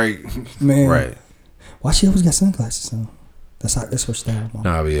everything. All right. Man, right? why she always got sunglasses on? That's her style, mom.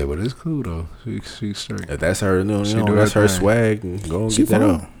 Nah, but yeah, but it's cool though. She's straight. If that's her, She no, do that's her her thing. swag. And go and She get that fine.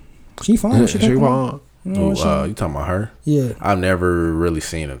 up. She fine. She, She fine. fine. You know Ooh, what I'm you talking about her? Yeah, I've never really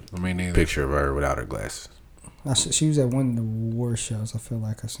seen a I mean, neither. picture of her without her glasses. she was at one of the worst shows. I feel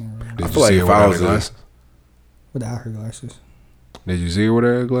like I seen her Did I you feel like see if her I without was her a- glasses? without her glasses. Did you see her without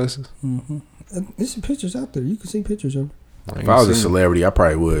her glasses? There's some pictures out there. You can see pictures of her. If I was a celebrity, I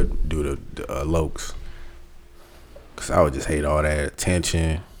probably would do the Lokes. Cause I would just hate all that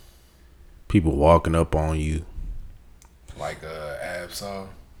attention. People walking up on you. Like Absol.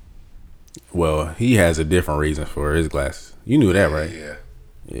 Well, he has a different reason for his glasses. You knew that, right? Yeah.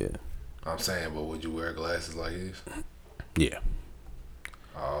 Yeah. I'm saying, but would you wear glasses like his? Yeah.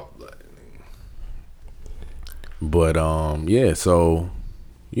 Oh, like, But yeah. So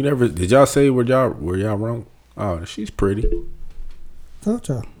you never did y'all say were y'all wrong? Oh, she's pretty. Told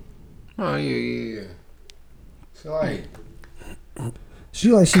y'all. oh yeah. She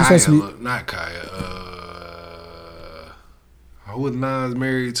like She's Kaya, supposed to be. look, not Kaya. Who was Nas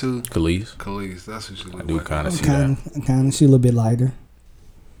married to? Khalees. Khalees. That's who she looked I do like. kind of see that. Kind of. She a little bit lighter.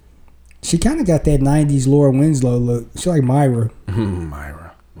 She kind of got that '90s Laura Winslow look. She like Myra. Myra.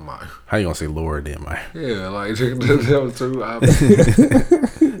 How you gonna say Laura then, Myra? Yeah, like that was true.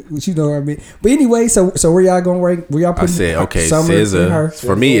 Opposite. You know what I mean. But anyway, so where y'all gonna rank? Where y'all I putting said okay. Summer and her? SZA.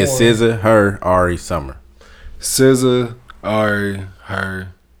 For me, it's SZA, her, Ari, Summer. SZA, Ari, her,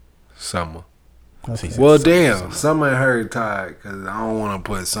 Summer. Okay. Well, damn, Summer and her tied because I don't want to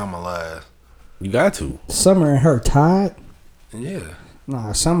put Summer last. You got to. Summer and her tied. Yeah.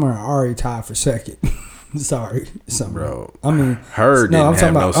 Nah, Summer and Ari tied for second. Sorry, Summer. Bro, I mean, her didn't I'm have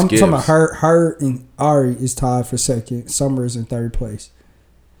talking no about. I'm skills. talking about her and Ari is tied for second. Summer is in third place.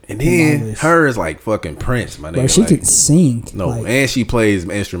 And my then list. her is like fucking Prince, my nigga. But she like, can sing. no, like, and she plays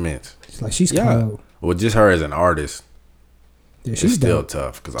instruments. like she's Yeah. cold. Well, just her as an artist, Yeah, it's she's still dope.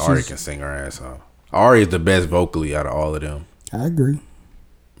 tough because Ari She's- can sing her ass off. Ari is the best vocally out of all of them. I agree.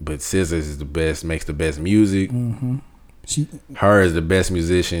 But SZA is the best, makes the best music. Her is the best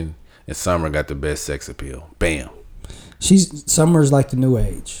musician, and Summer got the best sex appeal. Bam. Summer's like the new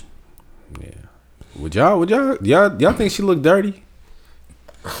age. Yeah. Would y'all think she look dirty?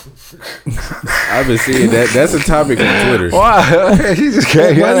 I've been seeing that. That's a topic on Twitter. Why? You just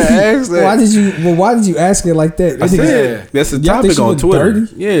can't ask that. Why did you ask it like that? I said that's a Y'all think topic she on look Twitter.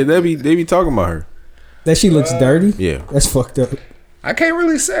 dirty? Yeah, they be talking about her. That she looks dirty? Yeah. That's fucked up. I can't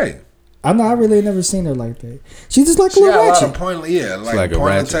really say. I know. I really never seen her like that. She just like a She little got a lot of ratchet. pointless, like a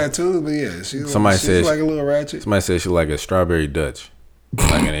pointless ratchet. tattoos, but yeah, she's Somebody said like a little ratchet. Somebody said she like a strawberry Dutch,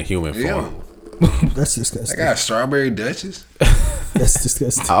 like in a human form. That's disgusting. I got strawberry Dutches. That's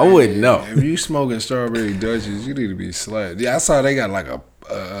disgusting. I wouldn't know. If you smoking strawberry Dutches, you need to be slapped. Yeah, I saw they got like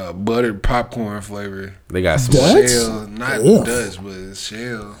a buttered popcorn flavor. They got some Dutch? Shell, not Ugh. Dutch, but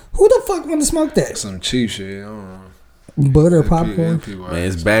shell. Who the fuck want to smoke that? Some cheap shit. I don't know. Butter popcorn? Man,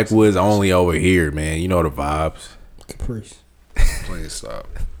 it's backwoods only over here, man. You know the vibes. Caprice. Please stop.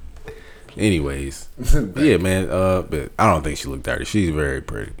 Anyways, yeah, man. But I don't think she looked dirty. She's very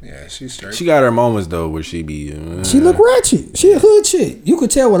pretty. Yeah, she's straight. She got her moments though where she be. She look ratchet. She a hood chick. You could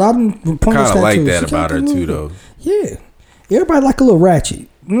tell without them pointless Kind tattoos. of like that She about her kinda too, look though. good. Yeah. Everybody like a little ratchet. You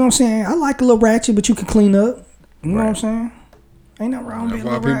know what I'm saying? I like a little ratchet, but you can clean up. You know what I'm saying? Ain't nothing wrong with That's being a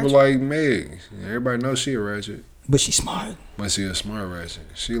why little people ratchet. like Meg. Everybody knows she a ratchet. But she's smart. But she a smart ratchet.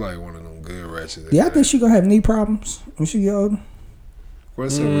 She like one of them good ratchets. Yeah, I think she gonna have knee problems when she get older.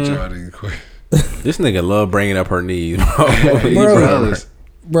 What's up with y'all these questions? This nigga love bringing up her knees, bro.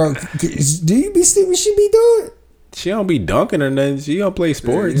 Bro, do you be see what she be doing? She don't be dunking or nothing. She don't play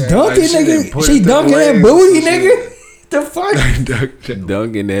sports. Yeah. Dunking, like she done nigga. put She it to dunking the that legs booty, and nigga. The fuck?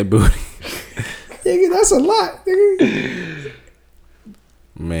 Dunking that booty. Nigga, that's a lot, nigga.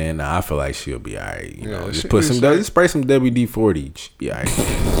 Man, nah, I feel like she'll be alright. You know, just she'll put be some, straight. just spray some WD-40. She be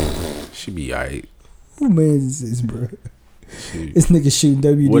alright. She be alright. Who man is this, bro? This nigga shooting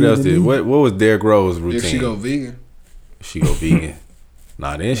WD. What else did? What was Derrick Rose routine? If she go vegan, She go vegan.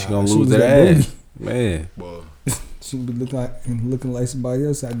 Nah, then she gonna she lose lose that that ass, man. well, She be looking like somebody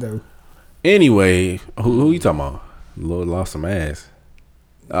else I know. Anyway, who you talking about? Lord lost some ass.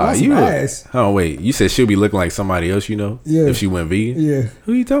 Lost some ass? Oh wait, you said she'll be looking like somebody else, you know? Yeah. If she went vegan. Yeah.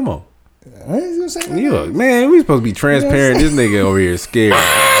 Who you talking about? I ain't gonna say that. You man, we supposed to be transparent. This nigga over here is scared.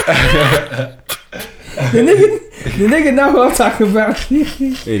 The nigga know who I'm talking about.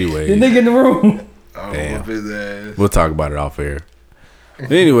 Anyway, The nigga in the room. I'll Damn. whoop his ass. we'll talk about it off air.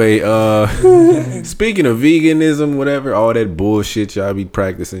 Anyway, speaking of veganism, whatever, all that bullshit y'all be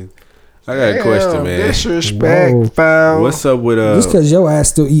practicing. I got a question, man. Disrespect, Whoa. foul. What's up with Just cause your ass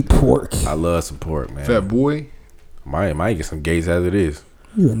still eat pork. I love some pork, man. Fat boy? Might get some gays as it is.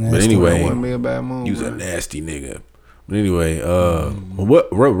 You a nasty But anyway, Want me a bad move? you's a nasty nigga. But anyway,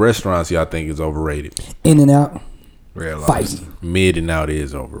 what restaurants y'all think is overrated? In and out. Red Lobster. Fight. Mid and Out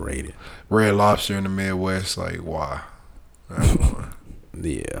is overrated. Red Lobster in the Midwest, like why? That's one.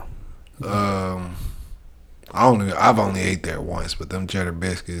 Yeah. I've only ate there once, but them cheddar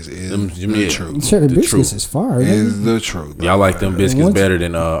biscuits is the truth. Cheddar The biscuits truth. is fire. Is Nigga. the truth. Y'all like them biscuits Once- better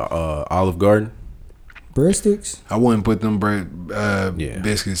than Olive Garden? Breadsticks? I wouldn't put them Yeah.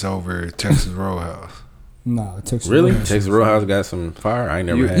 biscuits over Texas Roadhouse. Nah, Texas Really? Roadhouse. Texas Roadhouse got some fire? I ain't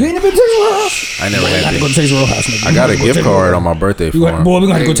never had You ain't never been to Texas Roadhouse? I never Gotta had go to it. Texas Roadhouse, nigga. I got a You gotta go gift Texas card Roadhouse. on my birthday You for got, him. boy, we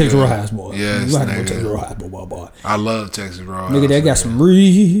gotta go Nigga. Texas Roadhouse, boy. Yes, we gotta go nigga. Texas Roadhouse, boy. I love Texas Roadhouse. Nigga, they got nigga. some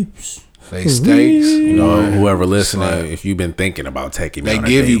ribs. They steaks. You know, boy. whoever listening, Slap. if you've been thinking about taking me They on a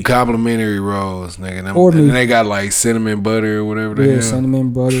give you date, complimentary rolls, nigga. Them, Or me. and then they got like cinnamon butter or whatever the Yeah, hell.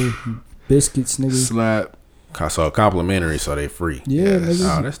 cinnamon butter, biscuits, nigga. Slap. so complimentary, so they free. Yeah, Yes.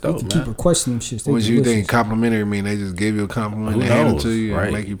 nigga. Oh, that's dope, They man. keep requesting them shits. They What you delicious. think complimentary mean? They just give you a compliment Who and hand it knows, to you right?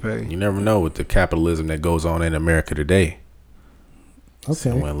 and make you pay. You never know with the capitalism that goes on in America today. Okay.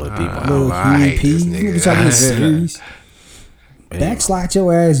 So when little people, Little I hate UEP. this Nigga nigga. talking series. Man, Backslide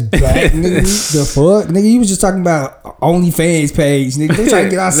your ass back, nigga. The fuck? Nigga, you was just talking about OnlyFans page, nigga. They trying to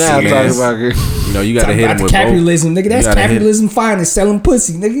get our Now I'm serious. talking about you know, you gotta Talking hit about them the with both. capitalism, nigga. You That's gotta hit- capitalism finest, selling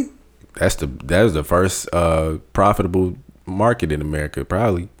pussy, nigga. That was the first profitable market in America,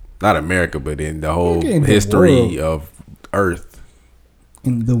 probably not America, but in the whole In the history world. of Earth.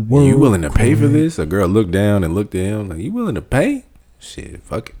 In the world. You willing to pay for this? A girl looked down and looked at him like, you willing to pay? Shit,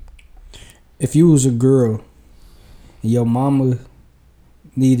 fuck it. If you was a girl and your mama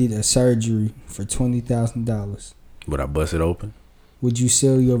needed a surgery for $20,000, Would I bust it open? would you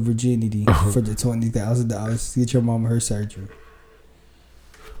sell your virginity for the $20,000 to get your mama her surgery?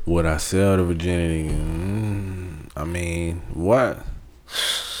 Would I sell the virginity? I mean, what?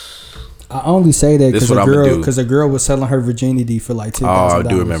 I only say that This because what a I'ma girl do. because a girl was selling her virginity for like $2,000. Oh, I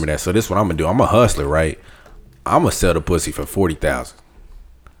do remember that. So this is what I'm gonna do. I'm a hustler, right? I'm gonna sell the pussy for 40,000,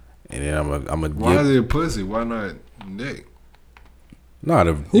 and then I'm gonna Why is it pussy? Why not dick? No,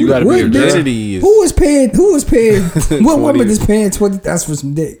 you gotta be virginity. Who was paying? What 20. woman is paying $20,000 for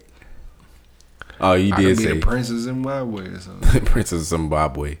some dick? Oh, you I did could be say the Princess of Zimbabwe or something. Princess of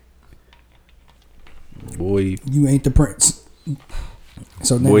Zimbabwe. Boy, You ain't the prince.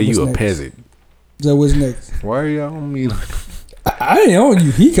 So now boy, what's you a next? peasant. So what's next? Why are y'all on me? I didn't own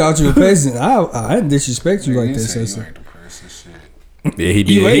you. He called you a peasant. I didn't disrespect you like that. So. Like the Princess shit. Yeah, he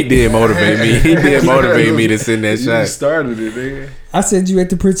did. He did motivate me. He did motivate me to send that You shot. started it, nigga. I said you at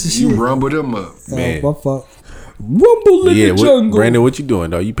the prince of shit. You rumbled him up. Man. My fault. Rumble in the jungle. Brandon, what you doing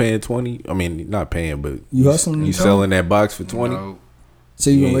though? You paying 20? I mean, not paying, but You hustling? You selling that box for 20? No,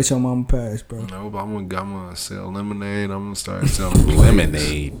 So you gonna Yeah. let your mama pass, bro? no, but I'm gonna sell lemonade. I'm gonna start selling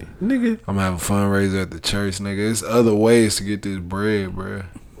Lemonade, nigga. I'm gonna have a fundraiser at the church, nigga. There's other ways to get this bread, bro.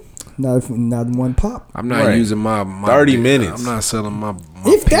 Not one pop. I'm not Right. using my 30 dick. minutes. I'm not selling my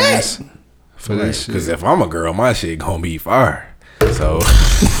If that. penis for this shit. Because if I'm a girl, my shit gonna be fire. So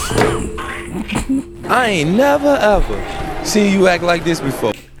I ain't never ever seen you act like this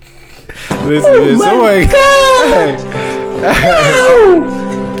before. listen, somebody.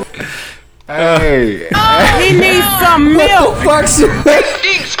 Hey, He needs some milk. Fuck, son.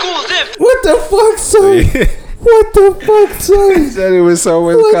 What the fuck, son? What the fuck, son? said it with so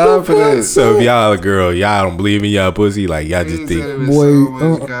much What the confidence. So if y'all a girl, y'all don't believe in y'all pussy, like y'all just think.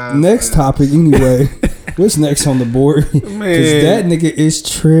 Boy, next topic anyway. What's next on the board? Because that nigga is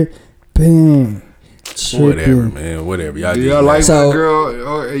tripping. Whatever, man. Whatever. Y'all Do just y'all like So- that girl?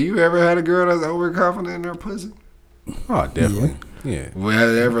 Or you ever had a girl that's overconfident in her pussy? Oh, definitely. Yeah. Well,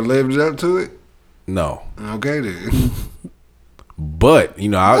 have they ever lived up to it? No. Okay then. But, you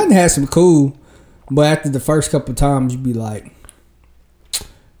know, I I done had some cool, but after the first couple times, you be like,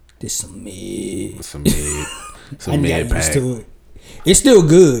 this some mid. some mid I some got mid used pack. to it. It's still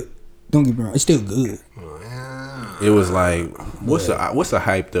good. Don't get me wrong. It's still good. It was like what's a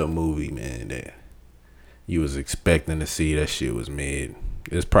hyped up movie, man, that you was expecting to see? That shit was mid.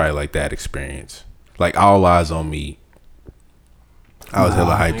 It's probably like that experience. Like All Eyes on Me. I was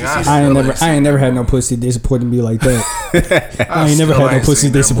hella hyped to see. I ain't never had no pussy disappointing me like that. I ain't never had no pussy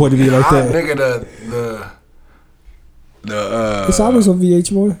disappointing me like that. Nigga, the It's always on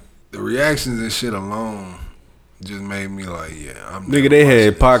VH1. the reactions and shit alone just made me like, yeah, I'm Nigga, they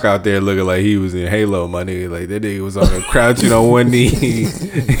had Pac out there looking like he was in Halo, my nigga. Like that nigga was on there crouching on one knee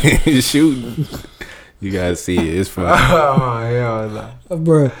shooting. You gotta see it. It's funny. Oh hell no.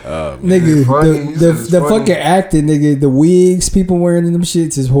 Bro, Oh, man. nigga, funny. You said it's the funny. fucking acting, nigga, the wigs people wearing in them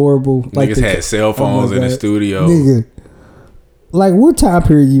shits is horrible. Niggas the, had cell oh phones my in the God. studio. Nigga, like what time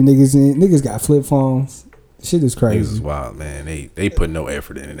period you niggas in? Niggas got flip phones. Shit is Niggas crazy. was wild, man. They put no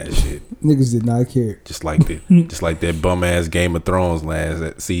effort into that shit. Niggas did not care. Just like that bum ass Game of Thrones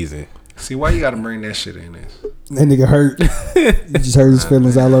last season. See why you gotta bring that shit in this? That nigga hurt. He just hurt his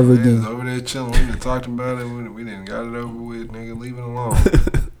feelings all over Man, again. over there chilling. We done talked about it. We didn't got it over with, nigga. Leave it alone.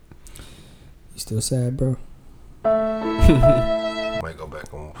 You still sad, bro? Might go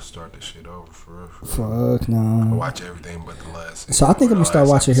back and start this shit over for real. Fuck I no. watch everything but the last. So I think I'm gonna start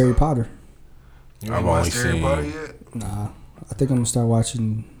watching Harry episode. Potter. You I've ain't only watched Harry seen- Potter yet? Nah, I think I'm gonna start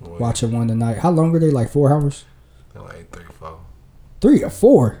watching one tonight. How long are they? Like 4 hours? They're like 3, 4. 3 or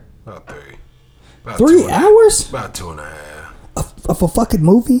 4? About 3. About 3 hours About 2.5. of a fucking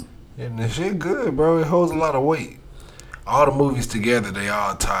movie? And the shit good, bro. It holds a lot of weight. All the movies together, they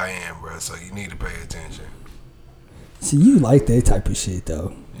all tie in, bro. So you need to pay attention. See, you like that type of shit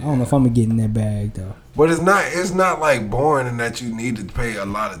though. I don't know if I'm gonna get in that bag though. But it's not like boring in that you need to pay a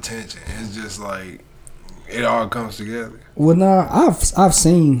lot of attention. It's just like it all comes together. Well, nah, I've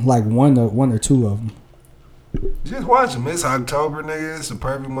seen like one or two of them. Just watch them. It's October, nigga. It's the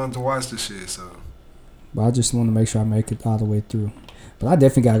perfect month to watch the shit. So But I just want to make sure I make it all the way through. But I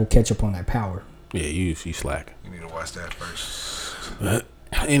definitely gotta go catch up on that Power. Yeah, you slack. you need to watch that first.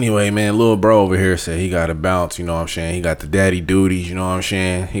 Anyway, man, little bro over here said he got to bounce, you know what I'm saying? He got the daddy duties, you know what I'm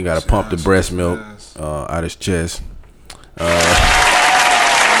saying? He got to pump the breast milk out his chest. You know what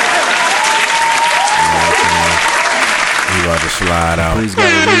I'm saying? He about to slide out. He's got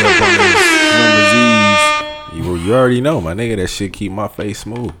to read up on his numbers. You already know, my nigga, that shit keep my face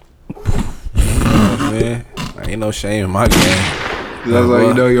smooth. You know what I'm saying? Ain't no shame in my game. That's how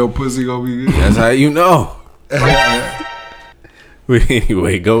you know your pussy gonna be good. That's how you know.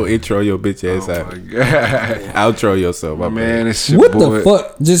 Anyway, go intro your bitch ass Oh out. my god, Outro yourself, my man, it's your What boy. the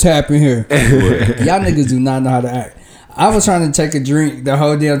fuck just happened here? Y'all niggas do not know how to act. I was trying to take a drink the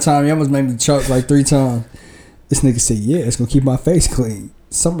whole damn time. You almost made me choke like 3 times. This nigga said, "Yeah, it's gonna keep my face clean."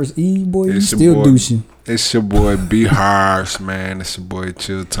 Summer's Eve, boy, you still douching. It's your boy B Harsh, man. It's your boy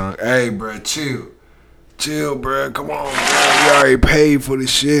Chill Tongue. Hey, bro, chill, bro. Come on, bro. You already paid for this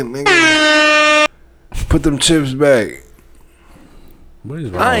shit, nigga. Put them chips back. What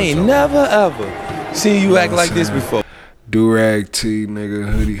is wrong I with ain't y'all? never ever seen you act like this before. Do-rag tee, nigga.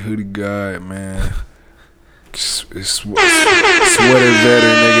 Hoodie god, man. It's sweater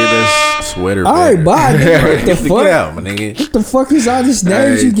vetter, nigga. That's Sweater. All right, better. bye. Nigga. What the Get fuck? out, my nigga. What the fuck is all these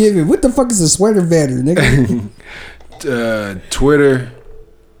names Hey. you giving? What the fuck is a sweater vetter, nigga? Twitter.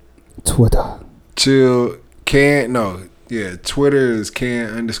 Twitter. Chill. Twitter is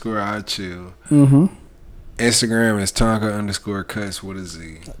can_I chill. Mm-hmm. Instagram is Tonka_cuts with a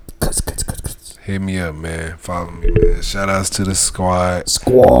Z. Cuts. Hit me up, man. Follow me, man. Shout outs to the squad.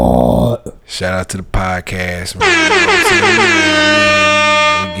 Shout out to the podcast, man. You know what I'm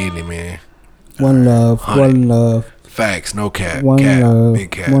saying? We getting it, man. One love. Facts, no cap. One cap, love.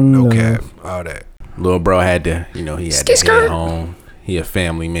 big cap, One no love. cap, all that. Little bro had to, he had to head home. He a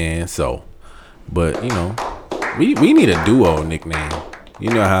family man, so. But we need a duo nickname.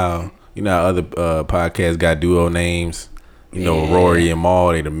 You know how other podcasts got duo names. Rory and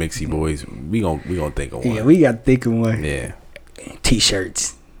Maul, they the Mixie Boys. We gonna think of one. Yeah, we got to think of one. Yeah.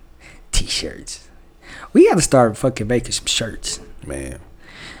 T-shirts. We got to start fucking making some shirts. Man.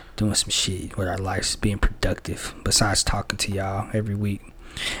 Doing some shit with our lives, being productive. Besides talking to y'all every week.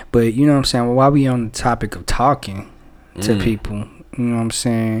 But you know what I'm saying? Well, while we on the topic of talking to people, you know what I'm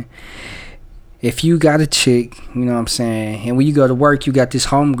saying? If you got a chick, you know what I'm saying, and when you go to work, you got this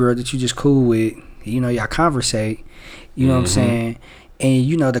homegirl that you just cool with, y'all conversate, you know what I'm saying?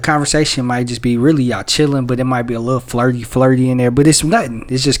 And the conversation might just be really y'all chilling, but it might be a little flirty in there, but it's nothing.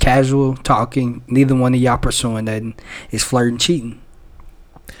 It's just casual talking. Neither one of y'all pursuing nothing. It's flirting, cheating.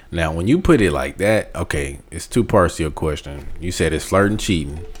 Now, when you put it like that, okay, it's 2 parts to your question. You said it's flirting,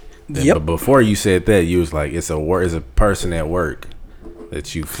 cheating. Yep. But before you said that, you was like, it's a person at work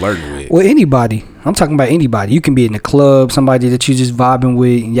that you flirting with. Well, anybody. I'm talking about anybody. You can be in the club, somebody that you just vibing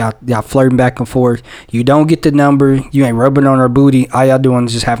with, and y'all flirting back and forth. You don't get the number. You ain't rubbing on her booty. All y'all doing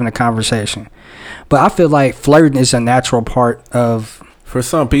is just having a conversation. But I feel like flirting is a natural part of... For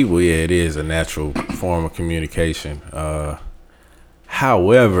some people, yeah, it is a natural form of communication.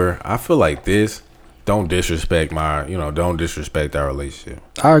 However, I feel like don't disrespect don't disrespect our relationship.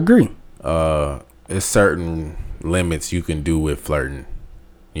 I agree. There's certain limits you can do with flirting.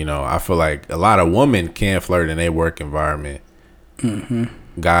 I feel like a lot of women can flirt in their work environment. Mm-hmm.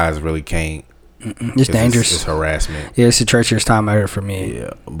 Guys really can't. It's dangerous. It's harassment. Yeah, it's a treacherous time out here for me.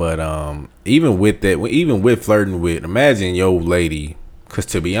 Yeah, but even with that, even with flirting with, imagine your lady, because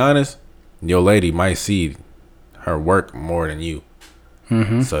to be honest, your lady might see her work more than you.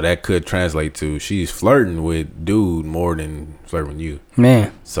 Mm-hmm. So that could translate to she's flirting with dude more than flirting with you.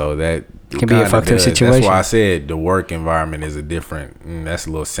 Man. So that can be a fucked up situation. That's why I said the work environment is that's a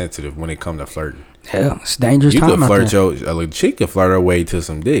little sensitive when it comes to flirting. Yeah, it's dangerous. You time could flirt out there. chick could flirt her way to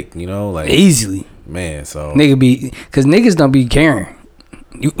some dick, easily. Man, so because niggas don't be caring.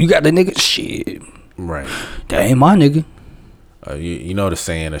 You got the nigga shit. Right. That ain't my nigga. You know the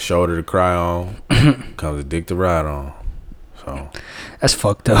saying, a shoulder to cry on comes a dick to ride on. So that's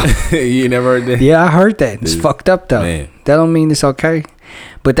fucked up. You never heard that? Yeah, I heard that. It's fucked up though. Man. That don't mean it's okay.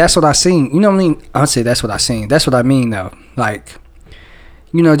 But that's what I seen. You know what I mean? I say that's what I seen. That's what I mean though. Like,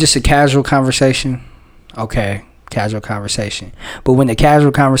 just a casual conversation. Okay, casual conversation. But when the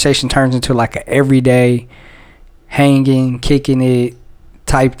casual conversation turns into like an everyday hanging, kicking it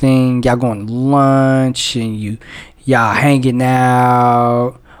type thing, y'all going to lunch and y'all hanging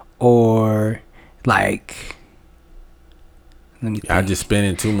out, or like I just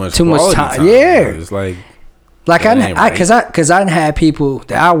spending too much time. Yeah, it's like cause I done had people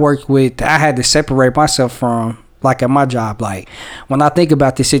that I worked with that I had to separate myself from, like at my job. Like when I think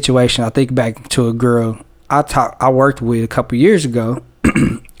about this situation, I think back to a girl I worked with a couple years ago,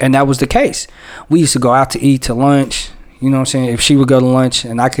 and that was the case. We used to go out to eat to lunch. You know what I'm saying? If she would go to lunch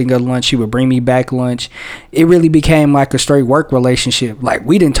and I couldn't go to lunch, she would bring me back lunch. It really became like a straight work relationship. Like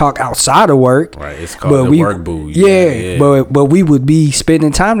we didn't talk outside of work. Right. It's called the work boo. Yeah. But we would be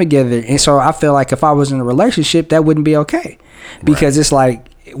spending time together. And so I feel like if I was in a relationship, that wouldn't be okay. Because it's like,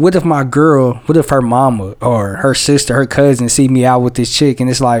 what if her mama or her sister, her cousin see me out with this chick, and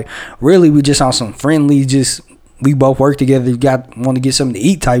it's like, really, we just on some friendly, we both work together, want to get something to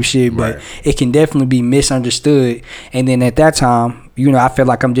eat type shit, but it can definitely be misunderstood. And then at that time, I feel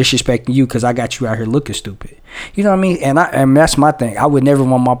like I'm disrespecting you because I got you out here looking stupid. You know what I mean? And that's my thing. I would never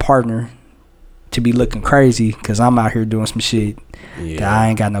want my partner to be looking crazy because I'm out here doing some shit that I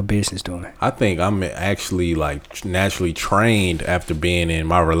ain't got no business doing. I think I'm actually like naturally trained after being in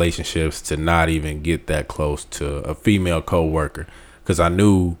my relationships to not even get that close to a female coworker, because I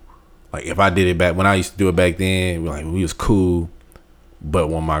knew like if I did it back when I used to do it back then, like we was cool, but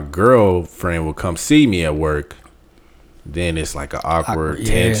when my girlfriend would come see me at work, then it's like an awkward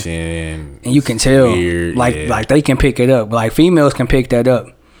tension, and you can tell weird, like they can pick it up, like females can pick that up.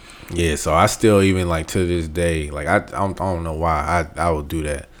 Yeah, so I still even like to this day, like I don't know why I would do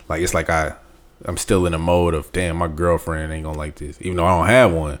that. Like it's like I'm still in a mode of damn, my girlfriend ain't gonna like this, even though I don't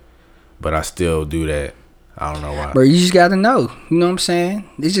have one, but I still do that. I don't know why. Bro, you just gotta know. You know what I'm saying?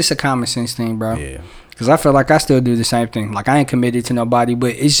 It's just a common sense thing, bro. Yeah. Cause I feel like I still do the same thing. Like I ain't committed to nobody,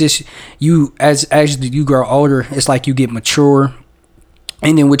 but it's just you as you grow older, it's like you get mature,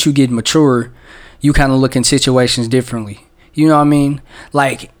 and then when you get mature, you kind of look in situations differently. You know what I mean?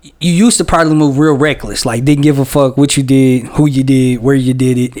 Like you used to probably move real reckless, like didn't give a fuck what you did, who you did, where you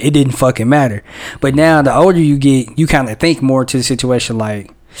did it. It didn't fucking matter. But now the older you get, you kind of think more to the situation.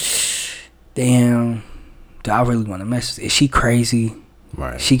 Like, damn, do I really want to mess? Is she crazy?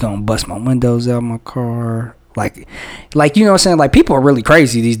 Right. She gonna bust my windows out my car. Like you know what I'm saying? Like people are really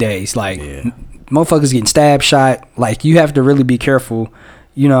crazy these days. Like motherfuckers getting stabbed, shot. Like you have to really be careful.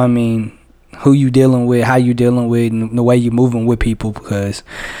 You know what I mean? Who you dealing with, how you dealing with, and the way you moving with people, because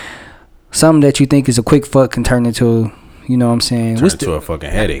something that you think is a quick fuck can turn into, you know what I'm saying? Turn into a fucking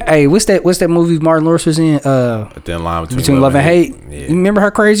headache. Hey, what's that movie Martin Lawrence was in? A Thin Line Between Love and Hate. Yeah. You remember how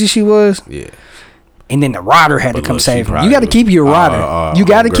crazy she was? Yeah. And then the rider had to come save him. You got to was- keep your rider. You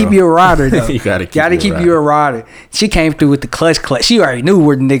got to keep your rider, though. You gotta keep your rider. She came through with the clutch. She already knew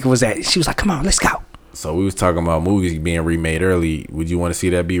where the nigga was at. She was like, come on, let's go. So we was talking about movies being remade early. Would you want to see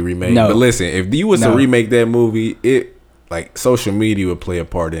that be remade? No. But listen, if you was No. to remake that movie, it like social media would play a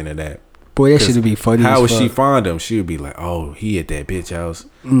part into that. Boy, that shit be funny How as would fuck. she find him? She would be like, "Oh, he at that bitch house.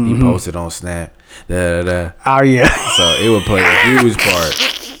 He posted on Snap." Da, da, da. Oh, yeah. So it would play a huge part.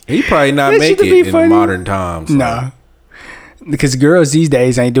 He probably not That make shit it be in the funny. modern times. So. Nah. Because girls these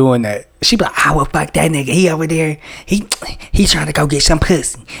days ain't doing that. She be like, I will fuck that nigga. He over there. He trying to go get some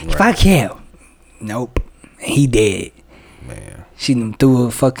pussy. Fuck him. Nope. He dead. Man. She done threw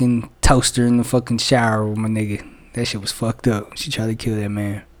a fucking toaster in the fucking shower with my nigga. That shit was fucked up. She tried to kill that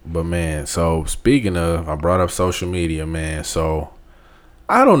man. But man, so speaking of, I brought up social media, man. So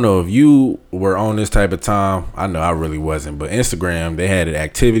I don't know if you were on this type of time. I know I really wasn't. But Instagram, they had an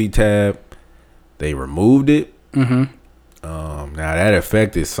activity tab. They removed it. Mm-hmm. Now that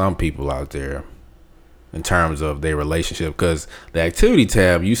affected some people out there in terms of their relationship, because the activity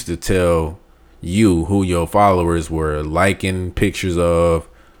tab used to tell you who your followers were liking pictures of,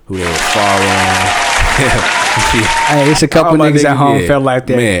 who they were following. Hey, it's a couple All my niggas at home felt like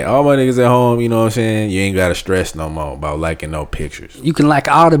that. Man, all my niggas at home, you know what I'm saying? You ain't got to stress no more about liking no pictures. You can like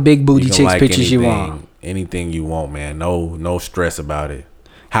all the big booty You can chicks like pictures you anything- want. Anything you want, man. No stress about it.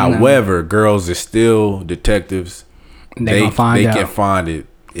 However, girls are still detectives. They gonna find out. They can find it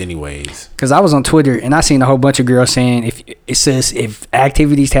anyways. Cause I was on Twitter and I seen a whole bunch of girls saying if it says if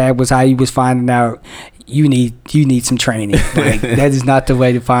activities tab was how you was finding out, you need some training. Like that is not the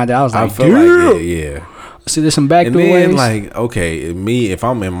way to find out. I was I like, feel damn. like yeah. So there's some backdoor And then ways. like, okay, me, if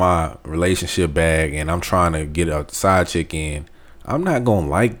I'm in my relationship bag and I'm trying to get a side chick in, I'm not gonna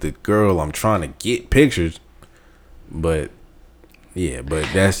like the girl I'm trying to get pictures. But yeah, but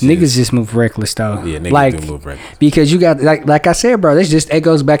that's Niggas just move reckless though. Yeah, niggas like, do move reckless. Because you got like I said, bro. It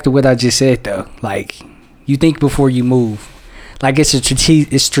goes back to what I just said though. Like you think before you move. Like it's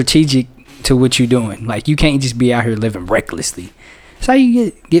strategic to what you're doing. Like you can't just be out here living recklessly. That's how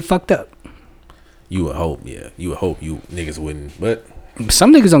you get fucked up. You would hope, yeah. You would hope you niggas wouldn't, but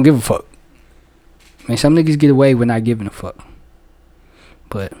Some niggas don't give a fuck. Man, some niggas get away with not giving a fuck.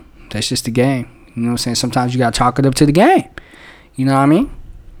 But that's just the game. You know what I'm saying? Sometimes you gotta chalk it up to the game. You know what I mean?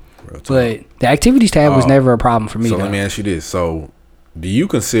 But the activities tab was never a problem for me. So though. let me ask you this: so, do you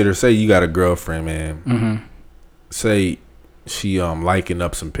consider, say, you got a girlfriend, man? Mm-hmm. Say she liking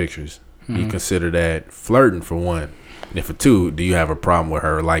up some pictures. Do Mm-hmm. you consider that flirting for one? And for two, do you have a problem with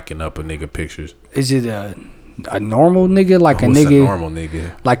her liking up a nigga pictures? Is it a normal nigga, like What's a nigga, a normal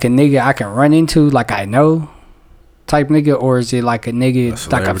nigga? like a nigga I can run into, like I know, type nigga, or is it like a nigga, like a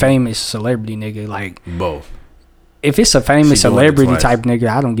celebrity? famous celebrity nigga? Like Both. if it's a famous She doing it celebrity twice. type nigga,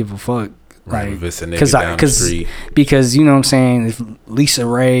 I don't give a fuck. Right, Like, if it's a nigga down the street. because you know what I'm saying, if Lisa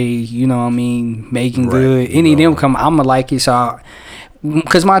Ray, you know what I mean, Megan Right, Good, you any of know. them come, I'ma like it. So,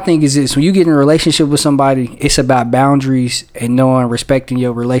 because my thing is this: when you get in a relationship with somebody, it's about boundaries and knowing, respecting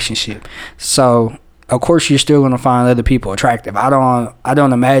your relationship. So, of course you're still gonna find other people attractive. I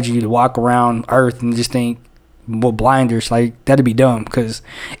don't imagine you to walk around Earth and just think with blinders. Like, that'd be dumb, because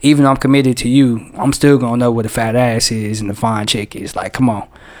even though I'm committed to you, I'm still gonna know what a fat ass is and a fine chick is. Like, come on,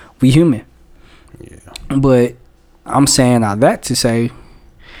 we human. Yeah. But I'm saying all that to say,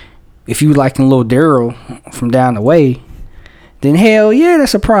 if you liking Lil Daryl from down the way, then hell yeah,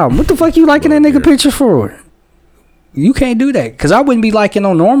 that's a problem. What the fuck you liking that nigga picture for? You can't do that, because I wouldn't be liking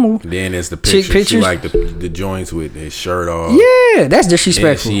no normal. Then it's the pictures. She like the joints with his shirt off. Yeah, that's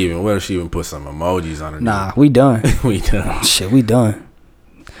disrespectful. What if she even put some emojis on her? Nah, we done. We done. Shit, we done.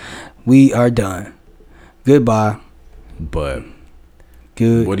 We are done. Goodbye. But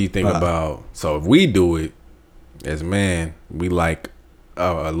good. What do you think about? So if we do it as man, we like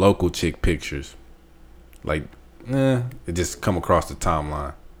a local chick pictures, like it just come across the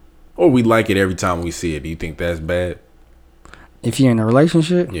timeline. Or we like it every time we see it. Do you think that's bad? If you're in a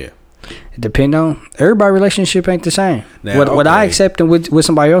relationship? Yeah. It depends on. Everybody's relationship ain't the same. Now, what I accept and what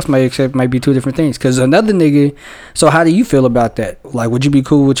somebody else may accept might be two different things. Because another nigga... So how do you feel about that? Like, would you be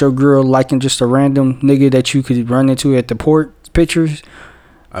cool with your girl liking just a random nigga that you could run into at the port pictures?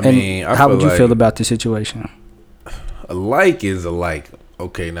 How would you feel about the situation? A like is a like.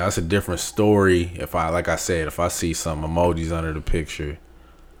 Okay, now it's a different story. If I see some emojis under the picture...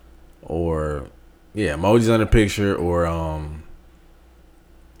 Or emojis on the picture, or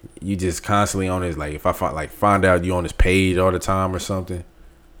you just constantly on his, like, if I find out you on his page all the time or something.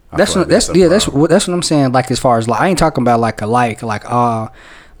 That's what I'm saying. Like, as far as, like, I ain't talking about like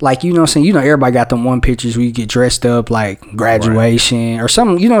you know what I'm saying, everybody got them one pictures where you get dressed up, like graduation or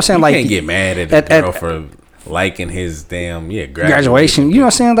something, you know what I'm saying? You like, can't get mad at the girl for liking his damn graduation. You know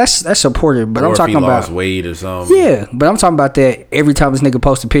what I'm saying? That's supportive. But or I'm talking if he about lost weight or something. Yeah, but I'm talking about that every time this nigga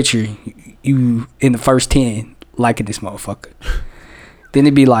posts a picture, you in the first 10 liking this motherfucker. Then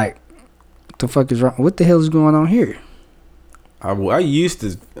it be like, what the fuck is wrong? What the hell is going on here? I used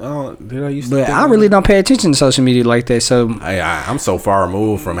to. But I really don't pay attention to social media like that. So I'm so far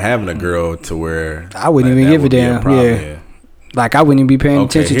removed from having a girl to where I wouldn't even give a damn. Yeah. Like, I wouldn't even be paying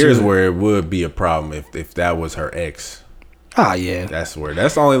attention to it. Here's where it would be a problem if that was her ex. Oh, yeah. That's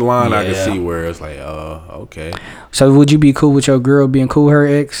the only line I can see where it's like, okay. So would you be cool with your girl being cool with her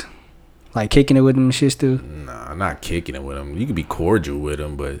ex? Like, kicking it with them and shit still? Nah, not kicking it with them. You could be cordial with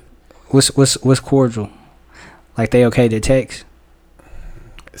them, but... What's cordial? Like, they okay to text?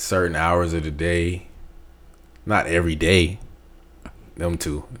 Certain hours of the day. Not every day. Them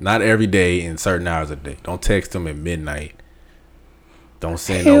two. Not every day in certain hours of the day. Don't text them at midnight. Don't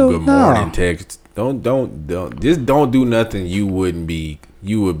send no good morning text. Don't just don't do nothing you wouldn't be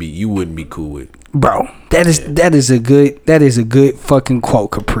cool with. Bro, that is a good fucking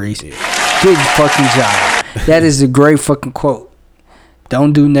quote, Caprice. Yeah. Good fucking job. That is a great fucking quote.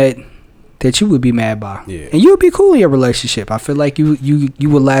 Don't do nothing that you would be mad by. Yeah. And you would be cool in your relationship. I feel like you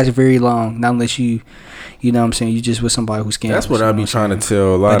would last very long, not unless you know what I'm saying, you just with somebody who's scammed. That's what I be trying to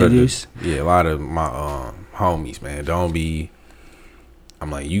tell a lot of my homies, man. Don't be. I'm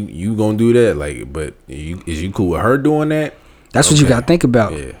like, you gonna do that? Like, but is you cool with her doing that? That's what you gotta think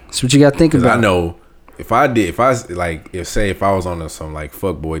about. Yeah. That's what you gotta think about. I know if I was on some like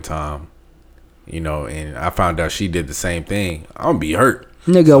fuckboy time, and I found out she did the same thing, I'm gonna be hurt.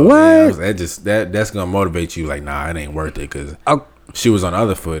 Nigga, so, what? Man, that's gonna motivate you. Like, nah, it ain't worth it, because she was on the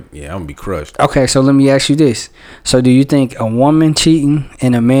other foot. Yeah, I'm gonna be crushed. Okay, so let me ask you this. So do you think a woman cheating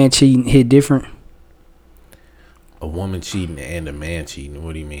and a man cheating hit different? A woman cheating and a man cheating.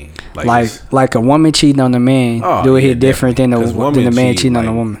 What do you mean? Like a woman cheating on a man, do it hit different than the man cheating on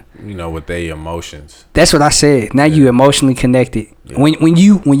a woman? With their emotions. That's what I said. Now you emotionally connected. Yeah. When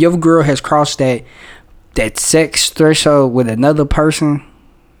your girl has crossed that sex threshold with another person,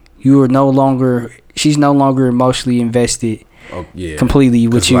 she's no longer emotionally invested. Completely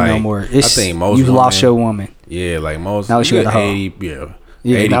with you no more. I think most you've lost your woman. Yeah, like most. Now you got the hoe.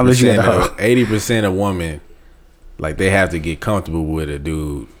 80% of women. Like, they have to get comfortable with a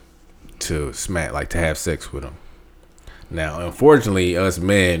dude to smack, like, to have sex with him. Now, unfortunately, us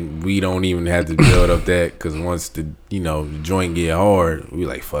men, we don't even have to build up that, because once the joint get hard, we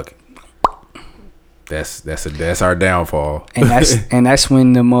like, fuck it. That's our downfall. And that's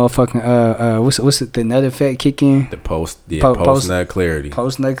when the motherfucking what's it, the nut effect kick in? The post nut clarity.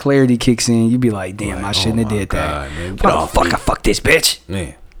 Post nut clarity kicks in. You be like, damn, I shouldn't have did that. Man, I fuck this bitch.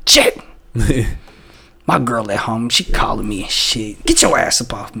 Man, shit. My girl at home, she calling me and shit. Get your ass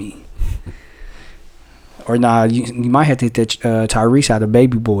up off me. Or nah, you might have to hit that Tyrese out of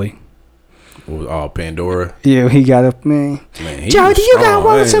Baby Boy. Oh, Pandora. Yeah, he got up, man. Jody, you gotta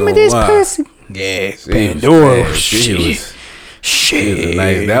want some of this pussy. Yeah, Pandora. Shit. Shit.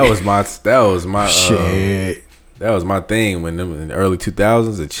 That was my Shit. that was my thing when them in the early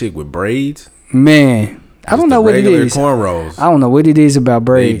 2000s. A chick with braids. Man, I don't know what it is. Cornrows. I don't know what it is about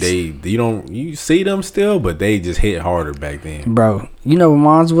braids. You see them still, but they just hit harder back then. Bro, you know what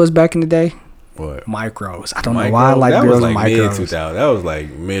mine was back in the day? What? Micros. I don't know why I like that girls was with like micros. mid-2000. That was like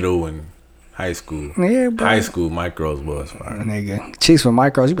middle and high school. Yeah, bro. High school micros was fire. Nigga, chicks with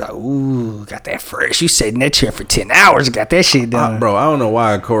micros, you be like, ooh, got that fresh. You sat in that chair for 10 hours, got that shit done. Bro, I don't know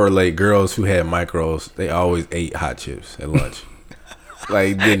why I correlate girls who had micros. They always ate hot chips at lunch.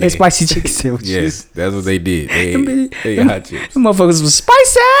 Like, didn't they? And spicy chicken sandwiches. Yes, that's what they did. They ate hot chips. Them motherfuckers was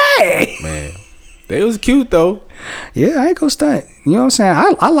spicy. Man, they was cute though. Yeah, I ain't gonna stunt. You know what I'm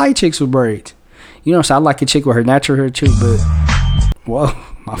saying? I like chicks with braids. You know what I'm saying? I like a chick with her natural hair too, but whoa,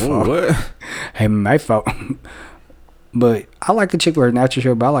 my fault. What? Hey, my fault. But I like a chick with her natural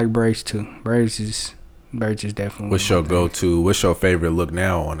hair, but I like braids too. Braids is definitely. What's your go-to? What's your favorite look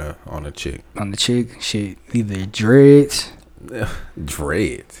now on a chick? On the chick, shit, either dreads.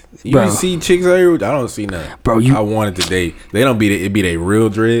 Dreads. You Bro. see chicks out here? I don't see none. Bro, I wanted to date. They don't be. It be they real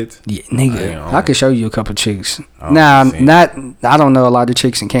dreads. Yeah, nigga. I could show you a couple chicks. I don't know a lot of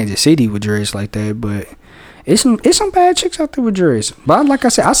chicks in Kansas City with dreads like that, but it's some bad chicks out there with dreads. But like I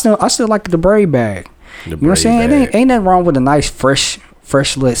said, I still like the braid bag. You know what I'm saying? It ain't nothing wrong with a nice fresh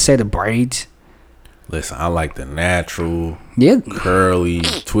little set of braids. Listen, I like the natural, yeah, curly,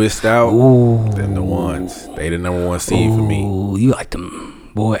 twist out. Ooh. Them the ones. They the number one seed for me. Ooh, you like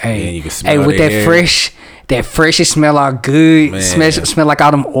them, boy? Hey, and you can smell with that fresh, it smell all good. Man. Smell like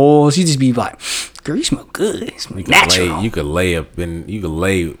all them oils. You just be like, girl, you smell good. It smell natural. You could lay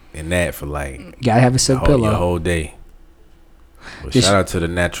in that for like. You gotta have a silk pillow your whole day. Well, shout out to the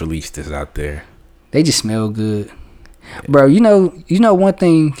naturalistas out there. They just smell good, bro. You know one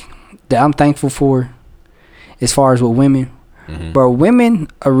thing that I'm thankful for, as far as with women, bro. Women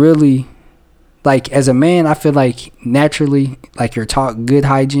are really, like, as a man, I feel like naturally, like, you're taught good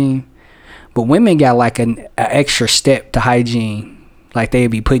hygiene, but women got like an extra step to hygiene, like they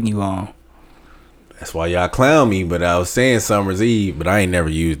be putting you on. That's why y'all clown me, but I was saying Summer's Eve, but I ain't never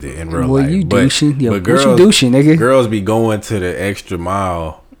used it in real Well, life. you douching, but girls, you douching, nigga. Girls be going to the extra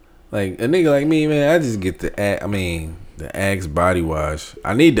mile. Like a nigga like me, man, I just get the Axe body wash.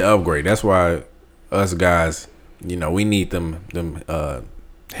 I need to upgrade. That's why us guys, we need them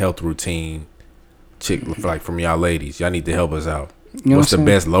health routine chick like from y'all ladies. Y'all need to help us out. What's the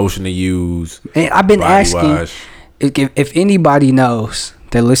best lotion to use? And I've been asking if anybody knows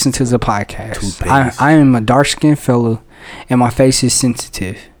that listen to the podcast. I am a dark skinned fella and my face is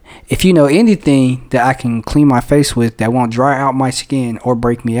sensitive. If you know anything that I can clean my face with that won't dry out my skin or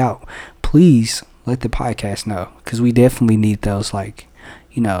break me out, please let the podcast know, because we definitely need those, like,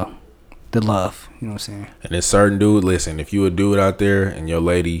 the love. You know what I'm saying? And this certain dude, listen, if you a dude out there and your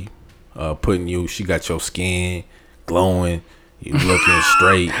lady she got your skin glowing, you looking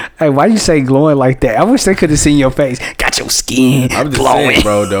straight. Hey, why you say glowing like that? I wish they could have seen your face. Got your skin I'm just glowing. saying,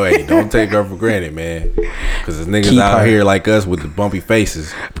 bro, though, hey, don't take her for granted, man. Because there's niggas out here like us with the bumpy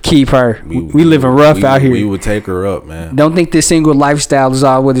faces. Keep her. We living rough out here. We would take her up, man. Don't think this single lifestyle is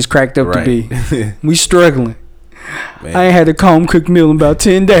all what it's cracked up to be. We struggling. Man. I ain't had a home cooked meal in about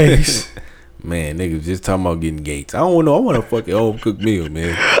 10 days. Man, niggas just talking about getting Gates. I don't know. I want a fucking home cooked meal,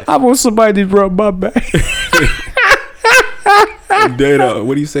 man. I want somebody to rub my back. What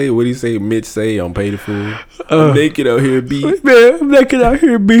do you say? What do you say? Mitch say on Pay the Fool. I'm naked out here, B. Man, I'm naked out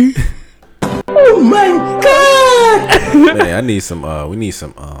here, B. Oh my God! Man, I need some. We need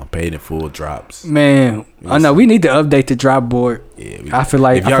some Pay the Fool drops. Man, I know we need to update the drop board. Yeah, I feel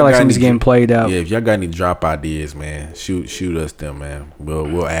like something's getting played out. Yeah, if y'all got any drop ideas, man, shoot us them, man.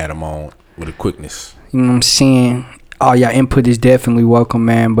 We'll add them on with a quickness. You know what I'm saying? All y'all input is definitely welcome,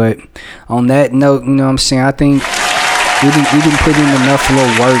 man. But on that note, you know what I'm saying? I think we didn't put in enough little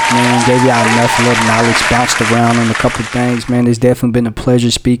work, man. Gave y'all enough little knowledge, bounced around on a couple things, man. It's definitely been a pleasure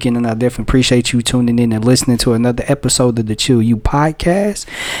speaking, and I definitely appreciate you tuning in and listening to another episode of the Chill U podcast.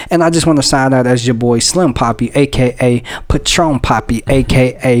 And I just want to sign out as your boy Slim Poppy, aka Patron Poppy,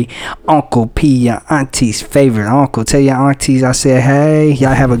 aka Uncle P, your auntie's favorite uncle. Tell your aunties I said, hey,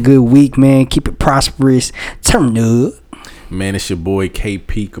 y'all have a good week, man. Keep it prosperous. Turn up. Man, it's your boy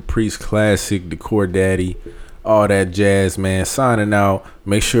KP Caprice Classic, the Core Daddy. All that jazz, man. Signing out.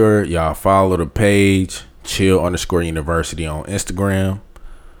 Make sure y'all follow the page Chill_University on Instagram.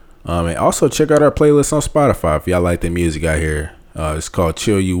 And also check out our playlist on Spotify if y'all like the music out here. It's called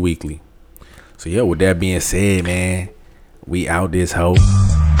Chill U Weekly. So yeah, with that being said, man, we out this hoe.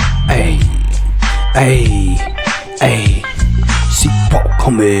 Hey, see Paul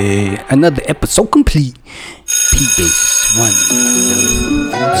coming. Another episode complete. Peace. Whip,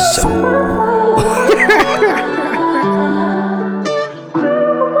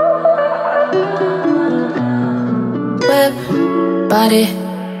 body,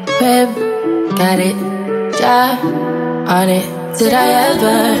 crib, got it, job on it. Did I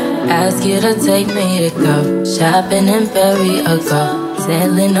ever ask you to take me to go shopping in Perry or go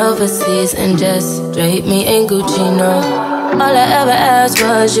sailing overseas and just drape me in Gucci? No. All I ever asked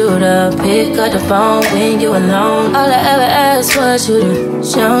was you to pick up the phone when you alone. All I ever asked was you to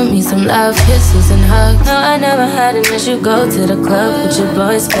show me some love, kisses and hugs. No, I never had an issue. Go to the club with your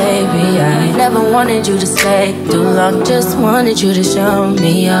boys, baby. I never wanted you to stay too long. Just wanted you to show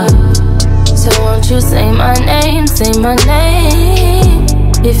me up. So won't you say my name, say my name.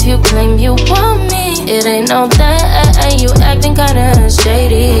 If you claim you want me, it ain't no that. You acting kinda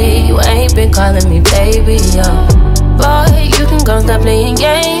shady. You ain't been calling me baby, yo. Boy, you can go stop playing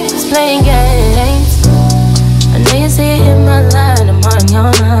games, playing games. I know you see it in my line, I'm on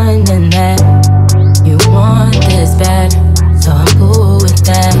your mind, and that you want this bad, so I'm cool with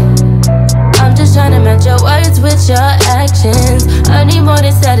that. I'm just trying to match your words with your actions. I need more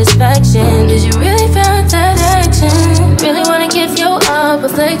than satisfaction. Did you really find that action? Really wanna give you up,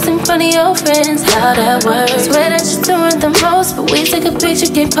 but flex in front of your friends. How that works? Swear that you're doing the most, but we take a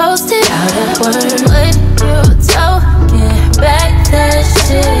picture, get posted. How that works? What you talking? Back that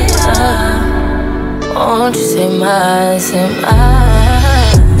shit up. Won't you say my, say my?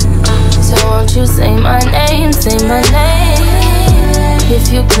 So won't you say my name, say my name?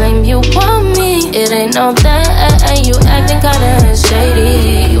 If you claim you want me, it ain't no that. You acting kinda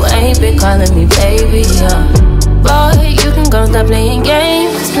shady. You ain't been calling me baby, yo.